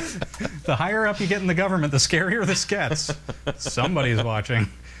 The higher up you get in the government, the scarier this gets. Somebody's watching.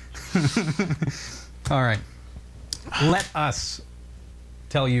 All right. Let us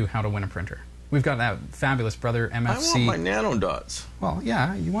tell you how to win a printer. We've got that fabulous Brother I MFC. want my nanodots, Well,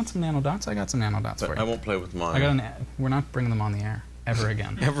 yeah, you want some nanodots? I got some nanodots but for I you. won't play with mine. I got we're not bringing them on the air ever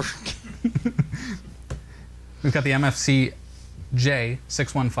again. Ever. We've got the MFC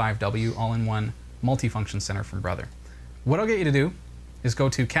J615W all-in-one multifunction center from Brother. What I'll get you to do is go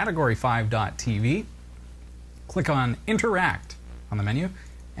to category5.tv, click on Interact on the menu,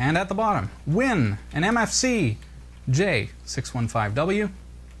 and at the bottom, win an MFC J615W.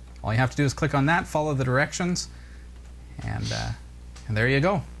 All you have to do is click on that, follow the directions, and there you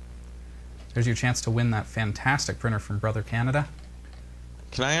go. There's your chance to win that fantastic printer from Brother Canada.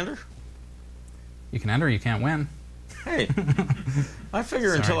 Can I enter? You can enter, you can't win. Hey, I figure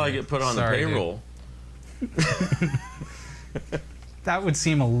Sorry, until I dude. get put on Sorry, the dude. payroll. That would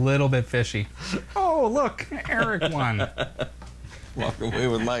seem a little bit fishy. Oh, look, Eric won. Walk away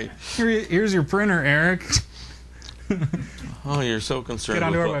with my. Here's your printer, Eric. Oh, you're so concerned. Get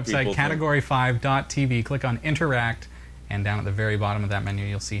onto with our what website, people think. category5.tv, click on Interact, and down at the very bottom of that menu,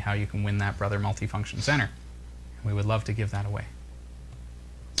 you'll see how you can win that Brother Multifunction Center. And we would love to give that away.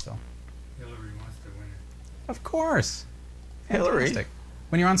 So, Hillary wants to win it. of course. Hillary. Fantastic.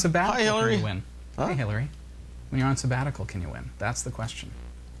 When you're on sabbatical, Hi, Hillary. can you win? Huh? Hey, Hillary. When you're on sabbatical, can you win? That's the question.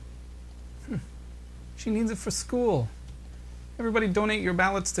 She needs it for school. Everybody donate your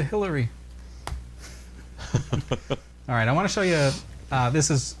ballots to Hillary. All right, I want to show you, this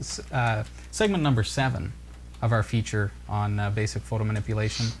is segment number 7 of our feature on basic photo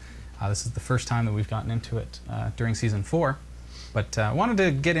manipulation. This is the first time that we've gotten into it during season 4. But I wanted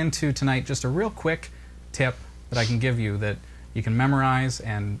to get into tonight just a real quick tip that I can give you that you can memorize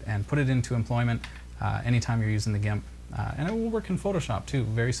and put it into employment anytime you're using the GIMP. And it will work in Photoshop too,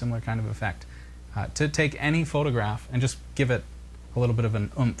 very similar kind of effect. To take any photograph and just give it a little bit of an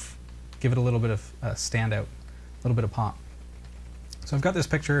oomph, give it a little bit of standout, a little bit of pop. So I've got this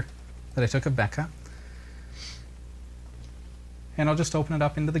picture that I took of Becca, and I'll just open it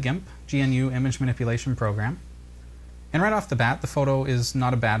up into the GIMP, GNU Image Manipulation Program. And right off the bat, the photo is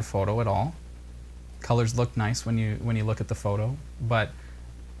not a bad photo at all. Colors look nice when you look at the photo, but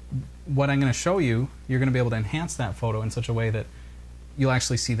what I'm going to show you, you're going to be able to enhance that photo in such a way that you'll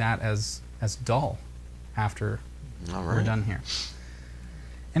actually see that as dull after All we're right. done here.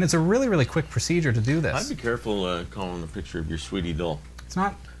 And it's a really, really quick procedure to do I'd this. be careful calling a picture of your sweetie dull. It's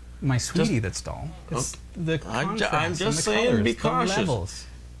not my sweetie that's dull. It's the I'm contrast just and the saying, colors, be the cautious. levels.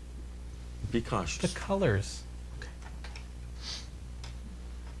 Be the cautious. colors.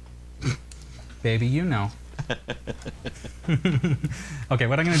 Baby, you know. Okay,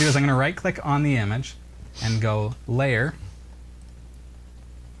 what I'm going to do is I'm going to right-click on the image and go Layer,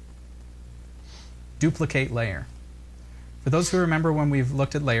 Duplicate Layer. For those who remember when we've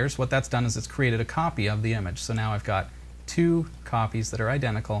looked at layers, what that's done is it's created a copy of the image. So now I've got two copies that are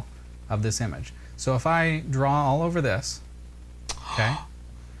identical of this image. So if I draw all over this, okay,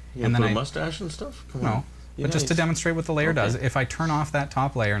 You and put then a mustache and stuff? Come no, on. but just to demonstrate what the layer does, Okay. if I turn off that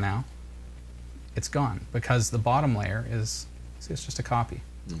top layer now, it's gone because the bottom layer is, see, it's just a copy,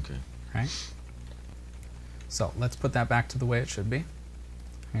 Okay. right? So let's put that back to the way it should be.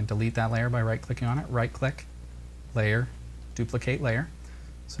 I'm going to delete that layer by right-clicking on it. Right-click, Layer, Duplicate Layer.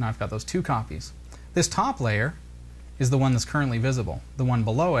 So now I've got those two copies. This top layer is the one that's currently visible. The one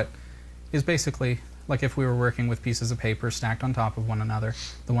below it is basically like if we were working with pieces of paper stacked on top of one another.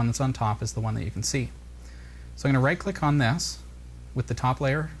 The one that's on top is the one that you can see. So I'm going to right-click on this with the top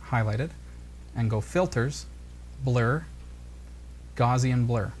layer highlighted and go Filters, Blur, Gaussian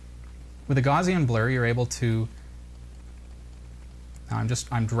Blur. With a Gaussian blur, you're able to, now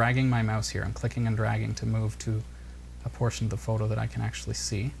I'm dragging my mouse here. I'm clicking and dragging to move to a portion of the photo that I can actually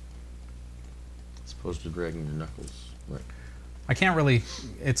see. As opposed to dragging your knuckles. Right. I can't really,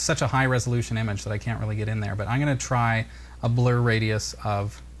 it's such a high resolution image that I can't really get in there, but I'm going to try a blur radius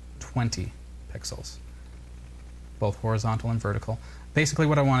of 20 pixels, both horizontal and vertical. Basically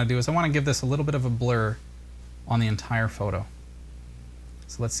what I want to do is I want to give this a little bit of a blur on the entire photo.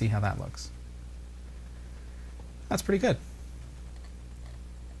 So let's see how that looks. That's pretty good.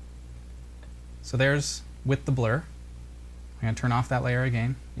 So there's with the blur. I'm going to turn off that layer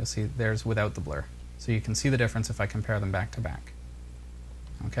again. You'll see there's without the blur. So you can see the difference if I compare them back to back.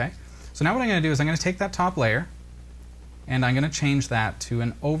 Okay? So now what I'm going to do is I'm going to take that top layer and I'm going to change that to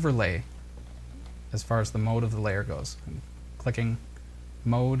an overlay as far as the mode of the layer goes. I'm clicking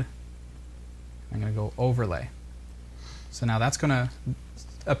Mode. I'm going to go Overlay. So now that's going to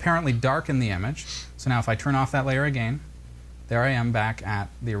apparently darken the image. So now if I turn off that layer again, there I am back at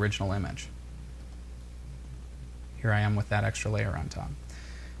the original image. Here I am with that extra layer on top.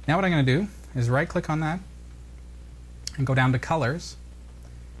 Now what I'm going to do is right-click on that and go down to Colors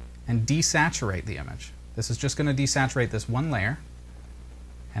and desaturate the image. This is just going to desaturate this one layer,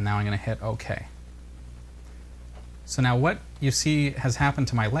 and now I'm going to hit OK. So now what you see has happened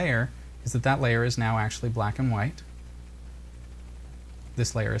to my layer is that that layer is now actually black and white.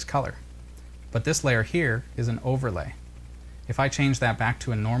 This layer is color. But this layer here is an overlay. If I change that back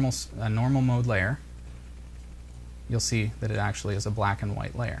to a normal mode layer, you'll see that it actually is a black and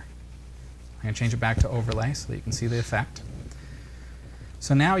white layer. I'm going to change it back to overlay so that you can see the effect.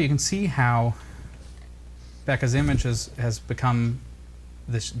 So now you can see how Becca's image has become,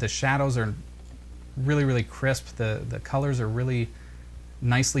 the shadows are really, really crisp. The colors are really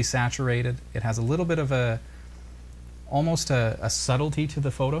nicely saturated. It has a little bit of almost a subtlety to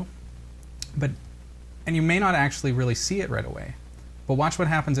the photo. And you may not actually really see it right away. But watch what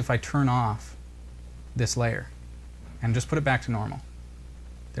happens if I turn off this layer and just put it back to normal.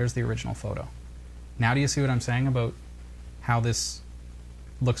 There's the original photo. Now do you see what I'm saying about how this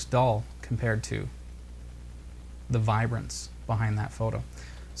looks dull compared to the vibrance behind that photo?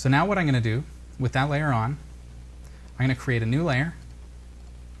 So now what I'm going to do with that layer on, I'm going to create a new layer,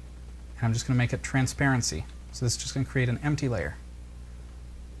 and I'm just going to make it transparency. So this is just going to create an empty layer.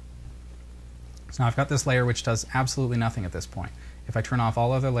 So now I've got this layer which does absolutely nothing at this point. If I turn off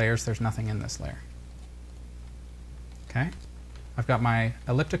all other layers, there's nothing in this layer. Okay? I've got my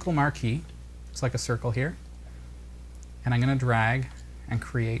elliptical marquee. Looks like a circle here. And I'm going to drag and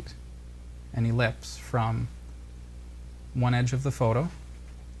create an ellipse from one edge of the photo.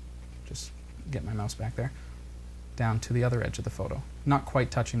 Just get my mouse back there. Down to the other edge of the photo. Not quite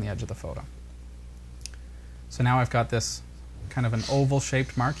touching the edge of the photo. So now I've got this kind of an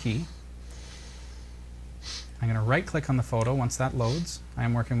oval-shaped marquee. I'm going to right-click on the photo once that loads. I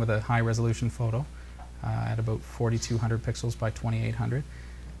am working with a high-resolution photo at about 4,200 pixels by 2,800.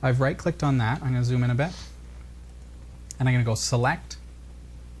 I've right-clicked on that. I'm going to zoom in a bit. And I'm going to go Select,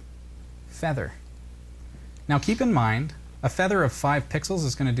 Feather. Now keep in mind, a feather of 5 pixels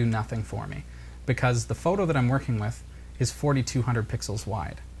is going to do nothing for me because the photo that I'm working with is 4,200 pixels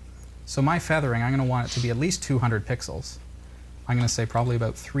wide. So my feathering, I'm going to want it to be at least 200 pixels. I'm going to say probably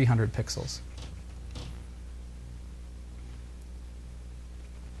about 300 pixels.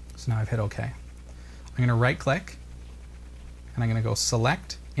 So now I've hit OK. I'm going to right-click, and I'm going to go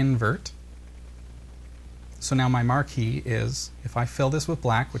Select, Invert. So now my marquee is, if I fill this with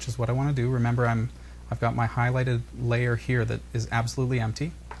black, which is what I want to do, remember I've got my highlighted layer here that is absolutely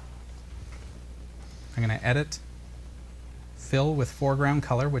empty. I'm going to edit, fill with foreground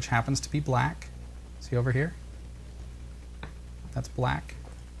color, which happens to be black. See over here? That's black.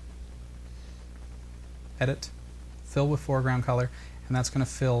 Edit, fill with foreground color, and that's going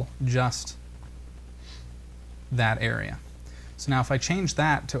to fill just that area. So now if I change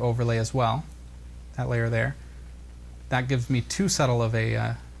that to overlay as well, that layer there, that gives me too subtle of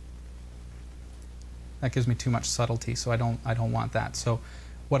a that gives me too much subtlety, so I don't want that. So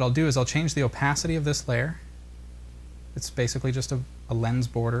what I'll do is I'll change the opacity of this layer. It's basically just a lens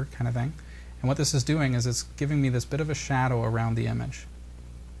border kind of thing. And what this is doing is it's giving me this bit of a shadow around the image.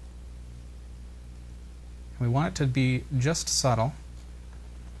 And we want it to be just subtle.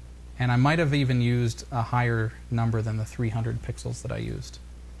 And I might have even used a higher number than the 300 pixels that I used.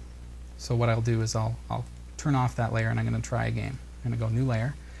 So what I'll do is I'll turn off that layer and I'm going to try again. I'm going to go new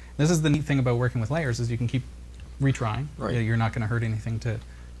layer. This is the neat thing about working with layers is you can keep retrying. Right. You're not going to hurt anything to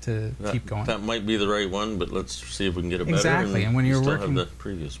keep going. That might be the right one, but let's see if we can get it better. Exactly. And when you're still working, have the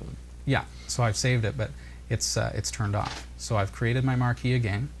previous one. Yeah. So I've saved it, but it's turned off. So I've created my marquee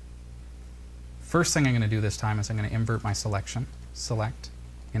again. First thing I'm going to do this time is I'm going to invert my selection. Select,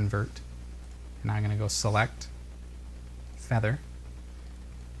 invert. And now I'm going to go select, feather.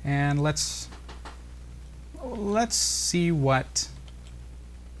 And let's see what.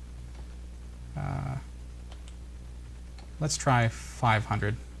 Let's try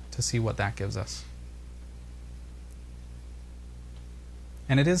 500 to see what that gives us.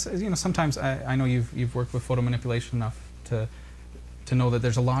 And it is, you know, sometimes I know you've worked with photo manipulation enough to know that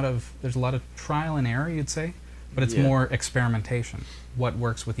there's a lot of trial and error, you'd say, but it's more experimentation. What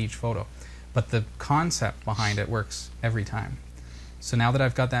works with each photo, but the concept behind it works every time. So now that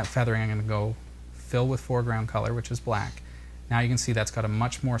I've got that feathering, I'm going to go fill with foreground color, which is black. Now you can see that's got a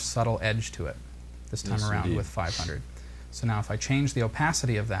much more subtle edge to it this time around indeed. with 500. So now if I change the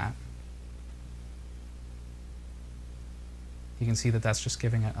opacity of that, you can see that that's just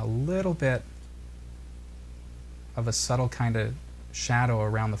giving it a little bit of a subtle kind of shadow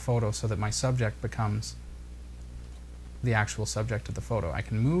around the photo so that my subject becomes the actual subject of the photo. I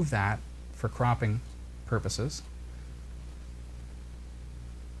can move that for cropping purposes.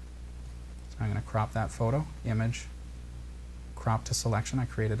 So I'm going to crop that photo, image, crop to selection. I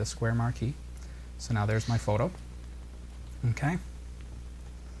created a square marquee. So now there's my photo. Okay.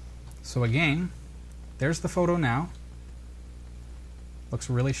 So again, there's the photo now. Looks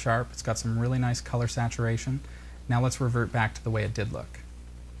really sharp. It's got some really nice color saturation. Now let's revert back to the way it did look.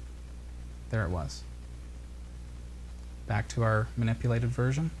 There it was. Back to our manipulated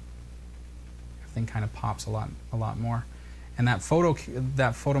version. Everything kind of pops a lot more. And that photo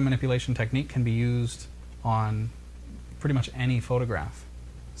manipulation technique can be used on pretty much any photograph.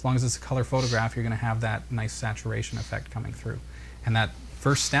 As long as it's a color photograph, you're going to have that nice saturation effect coming through. And that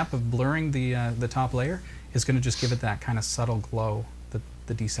first step of blurring the top layer is going to just give it that kind of subtle glow that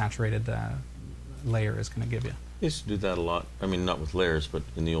the desaturated layer is going to give you. I used to do that a lot. I mean, not with layers, but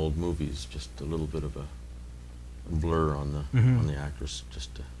in the old movies, just a little bit of a blur on the actress.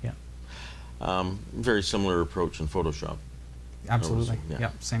 Just very similar approach in Photoshop. Absolutely. Yeah.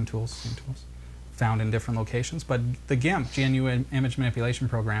 Same tools. Found in different locations. But the GIMP, GNU Image Manipulation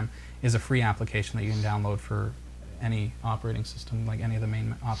Program, is a free application that you can download for any operating system, like any of the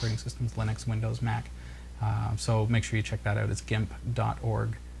main operating systems, Linux, Windows, Mac. So make sure you check that out. It's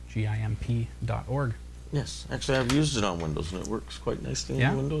gimp.org, GIMP.org. Yes, actually I've used it on Windows and it works quite nicely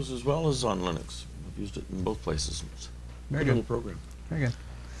on Windows as well as on Linux. I've used it in both places. It's Very a good. little program. Very good.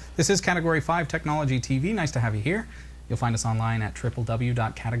 This is Category 5 Technology TV. Nice to have you here. You'll find us online at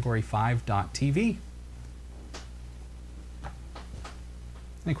www.category5.tv.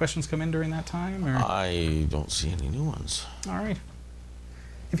 Any questions come in during that time? Or? I don't see any new ones. All right.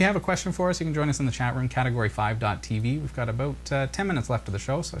 If you have a question for us, you can join us in the chat room, category5.tv. We've got about 10 minutes left of the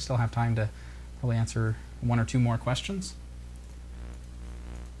show, so I still have time to probably answer one or two more questions.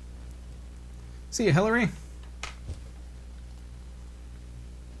 See you, Hillary.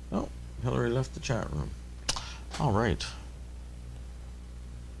 Oh, Hillary left the chat room. All right.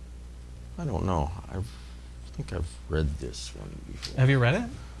 I don't know. I think I've read this one before. Have you read it?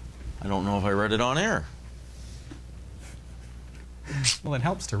 I don't know if I read it on air. Well, it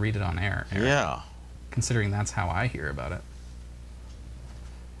helps to read it on air, Eric, Yeah. considering that's how I hear about it.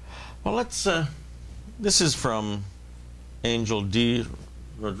 Well, let's. This is from Angel D.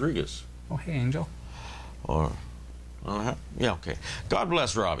 Rodriguez. Oh, hey, Angel. Or, yeah, okay. God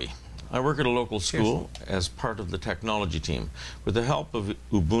bless Robbie. I work at a local school as part of the technology team. With the help of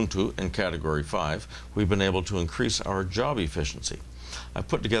Ubuntu and Category 5, we've been able to increase our job efficiency. I've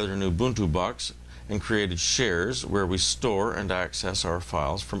put together an Ubuntu box and created shares where we store and access our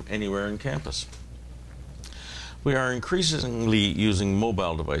files from anywhere in campus. We are increasingly using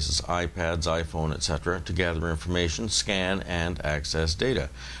mobile devices, iPads, iPhone, etc., to gather information, scan, and access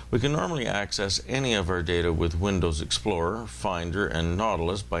data. We can normally access any of our data with Windows Explorer, Finder, and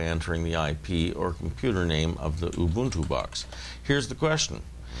Nautilus by entering the IP or computer name of the Ubuntu box. Here's the question.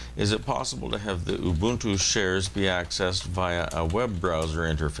 Is it possible to have the Ubuntu shares be accessed via a web browser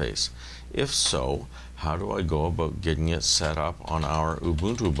interface? If so, how do I go about getting it set up on our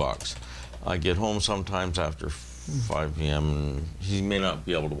Ubuntu box? I get home sometimes after 5 p.m. He may not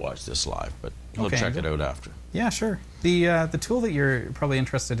be able to watch this live, but he'll check it out after. Yeah, sure. The tool that you're probably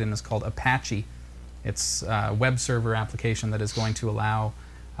interested in is called Apache. It's a web server application that is going to allow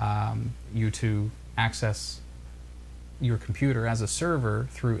you to access your computer as a server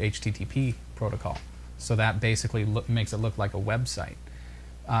through HTTP protocol. So that basically makes it look like a website.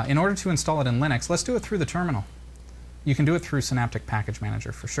 In order to install it in Linux, let's do it through the terminal. You can do it through Synaptic Package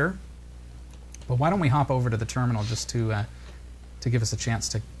Manager for sure. But why don't we hop over to the terminal just to give us a chance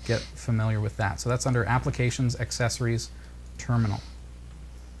to get familiar with that. So that's under Applications, Accessories, Terminal.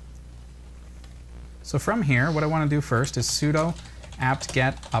 So from here, what I want to do first is sudo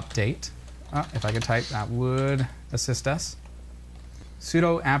apt-get update. If I could type, that would assist us.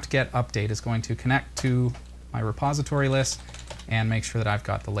 Sudo apt-get update is going to connect to my repository list and make sure that I've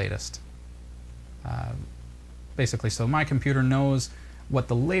got the latest. Basically, so my computer knows what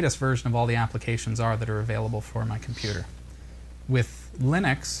the latest version of all the applications are that are available for my computer. With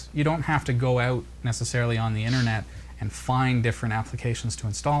Linux, you don't have to go out necessarily on the internet and find different applications to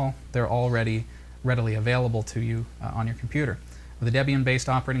install. They're already readily available to you on your computer. With a Debian-based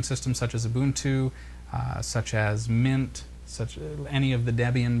operating system such as Ubuntu, such as Mint, any of the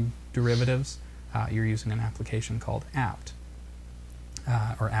Debian derivatives, you're using an application called apt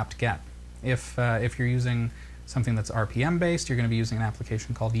or apt-get. If you're using something that's RPM-based, you're going to be using an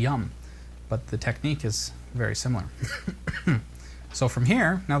application called yum. But the technique is very similar. So from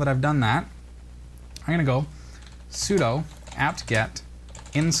here, now that I've done that, I'm going to go sudo apt-get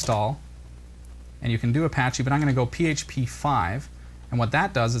install, and you can do Apache, but I'm going to go PHP5, and what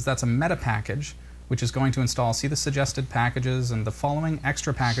that does is that's a meta package which is going to install, see the suggested packages, and the following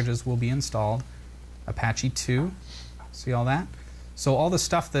extra packages will be installed. Apache 2, see all that? So all the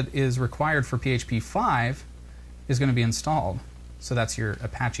stuff that is required for PHP5 is going to be installed. So that's your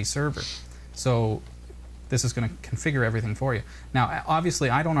Apache server. So this is going to configure everything for you. Now, obviously,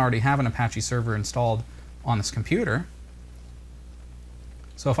 I don't already have an Apache server installed on this computer.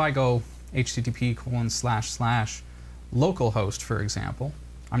 So if I go http://localhost, for example,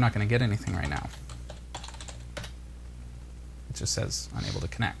 I'm not going to get anything right now. It just says unable to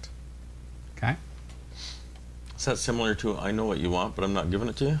connect. Okay? Is that similar to I know what you want, but I'm not giving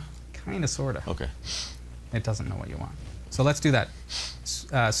it to you? Kind of, sort of. Okay. It doesn't know what you want. So let's do that.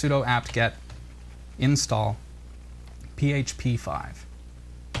 Sudo apt-get install PHP5.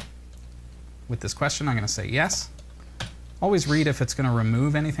 With this question, I'm going to say yes. Always read if it's going to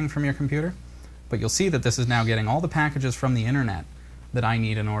remove anything from your computer, but you'll see that this is now getting all the packages from the internet that I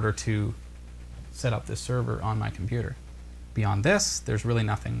need in order to set up this server on my computer. Beyond this, there's really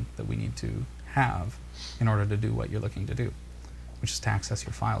nothing that we need to have in order to do what you're looking to do, which is to access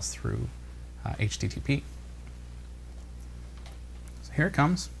your files through HTTP. So here it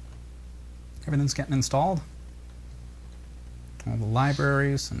comes. Everything's getting installed. All the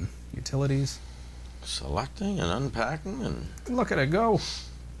libraries and utilities. Selecting and unpacking and... Look at it go.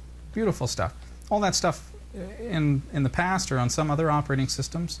 Beautiful stuff. All that stuff in the past or on some other operating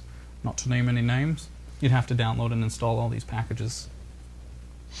systems, not to name any names, you'd have to download and install all these packages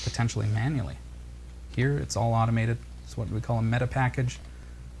potentially manually. Here it's all automated. It's what we call a meta package,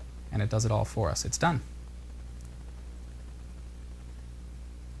 and it does it all for us. It's done.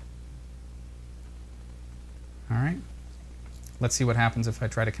 All right. Let's see what happens if I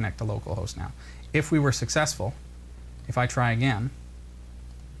try to connect to localhost now. If we were successful, if I try again,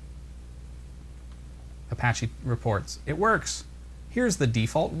 Apache reports, it works. Here's the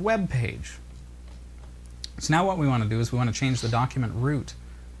default web page. So now what we want to do is we want to change the document root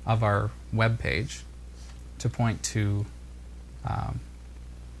of our web page to point to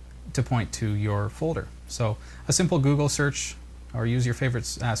your folder. So a simple Google search, or use your favorite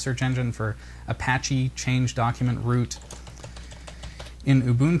search engine for Apache change document root in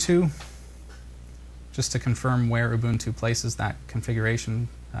Ubuntu, just to confirm where Ubuntu places that configuration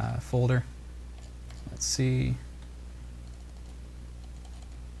folder. Let's see.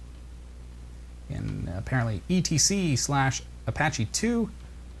 In apparently etc/Apache2,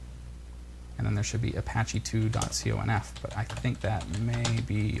 and then there should be apache2.conf, but I think that may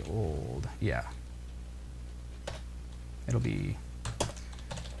be old. Yeah. It'll be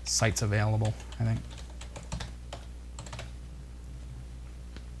sites available, I think.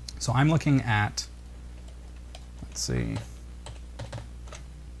 So I'm looking at, let's see,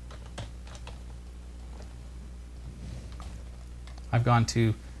 I've gone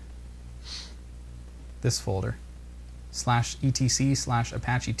to this folder,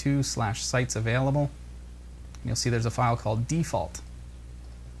 /etc/apache2/sites available. And you'll see there's a file called default.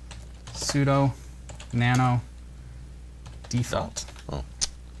 Sudo nano default. Oh.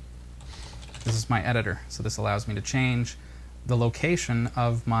 This is my editor, so this allows me to change the location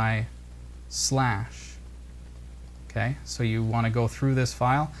of my slash. Okay, so you want to go through this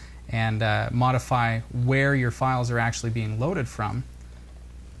file and modify where your files are actually being loaded from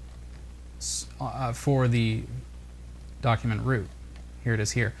for the document root. Here it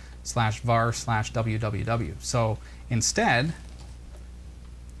is here, /var/www. So instead,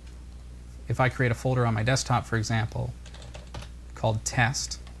 if I create a folder on my desktop, for example, called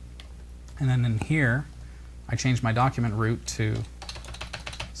test, and then in here, I change my document root to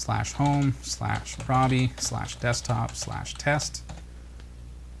 /home/Robbie/desktop/test.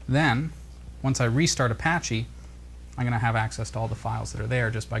 Then, once I restart Apache, I'm going to have access to all the files that are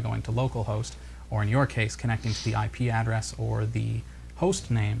there just by going to localhost, or in your case, connecting to the IP address or the host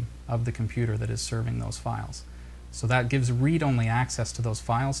name of the computer that is serving those files. So that gives read-only access to those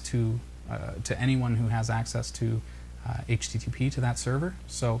files to anyone who has access to HTTP to that server.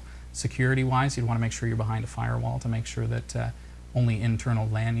 So security-wise, you'd want to make sure you're behind a firewall to make sure that only internal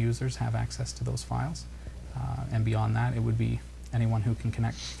LAN users have access to those files. And beyond that, it would be anyone who can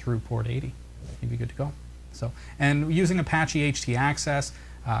connect through port 80. You'd be good to go. So, and using Apache htaccess,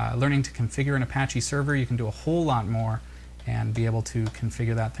 learning to configure an Apache server, you can do a whole lot more and be able to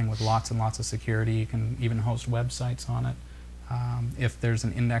configure that thing with lots and lots of security. You can even host websites on it. If there's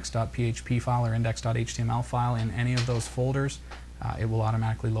an index.php file or index.html file in any of those folders, it will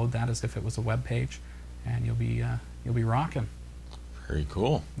automatically load that as if it was a web page, and you'll be rocking. Very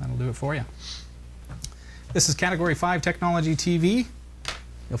cool. That'll do it for you. This is Category 5 Technology TV.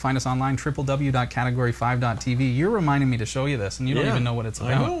 You'll find us online, www.category5.tv. You're reminding me to show you this, and you don't even know what it's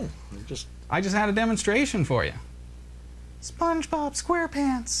about. I know. I just had a demonstration for you. SpongeBob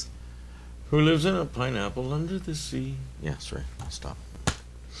SquarePants. Who lives in a pineapple under the sea? Yeah, sorry. I'll stop.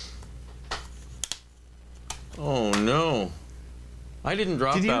 Oh, no. I didn't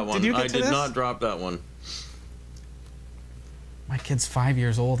drop that one. I did not drop that one. My kid's 5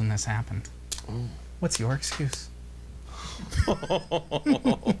 years old and this happened. Oh. What's your excuse?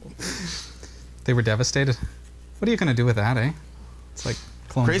 They were devastated. What are you going to do with that, eh? It's like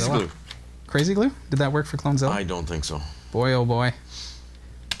Clonezilla. Crazy glue. Crazy glue? Did that work for Clonezilla? I don't think so. Boy, oh boy.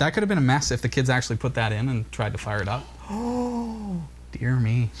 That could have been a mess if the kids actually put that in and tried to fire it up. Oh, dear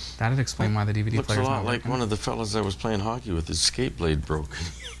me. That'd explain why the DVD player's not working. Looks a lot like one of the fellas I was playing hockey with. His skate blade broke.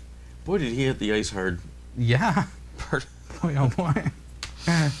 Boy, did he hit the ice hard. Yeah. Boy, oh boy.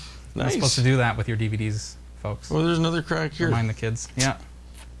 Nice. You're not supposed to do that with your DVDs, folks. Well, there's another crack here. Remind the kids. Yeah.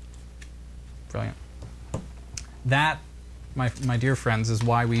 Brilliant. That, my dear friends, is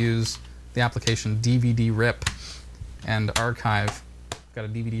why we use the application DVD Rip and Archive. Got a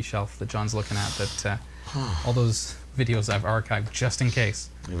DVD shelf that John's looking at that all those videos I've archived just in case.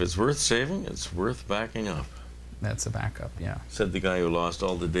 If it's worth saving, it's worth backing up. That's a backup, yeah. Said the guy who lost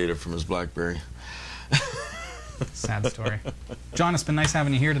all the data from his BlackBerry. Sad story. John, it's been nice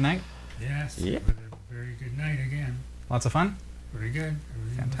having you here tonight. Yes. Yeah. It was a very good night again. Lots of fun? Pretty good. Everything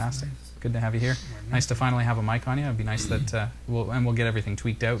was Fantastic. nice. Good to have you here. Nice to finally have a mic on you. It'd be nice that we'll get everything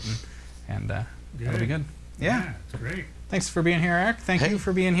tweaked out and that'll be good. Yeah. It's great. Thanks for being here, Eric. Thank you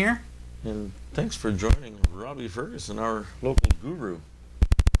for being here. And thanks for joining Robbie Ferguson, our local guru.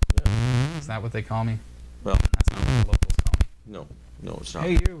 Yeah. Is that what they call me? Well, That's not what the locals call me. no, it's not.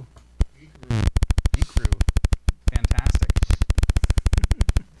 Hey, you. E-crew. Fantastic.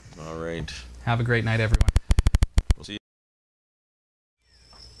 All right. Have a great night, everyone. We'll see you.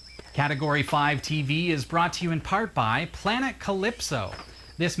 Category 5 TV is brought to you in part by Planet Calypso.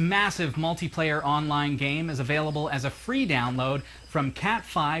 This massive multiplayer online game is available as a free download from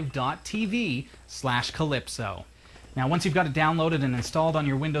cat5.tv/calypso. Now, once you've got it downloaded and installed on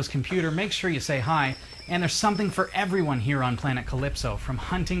your Windows computer, make sure you say hi. And there's something for everyone here on Planet Calypso, from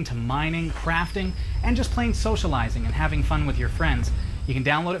hunting to mining, crafting, and just plain socializing and having fun with your friends. You can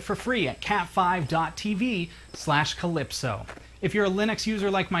download it for free at cat5.tv/calypso. If you're a Linux user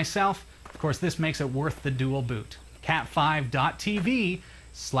like myself, of course, this makes it worth the dual boot.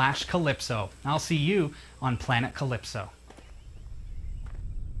 cat5.tv/calypso. I'll see you on Planet Calypso.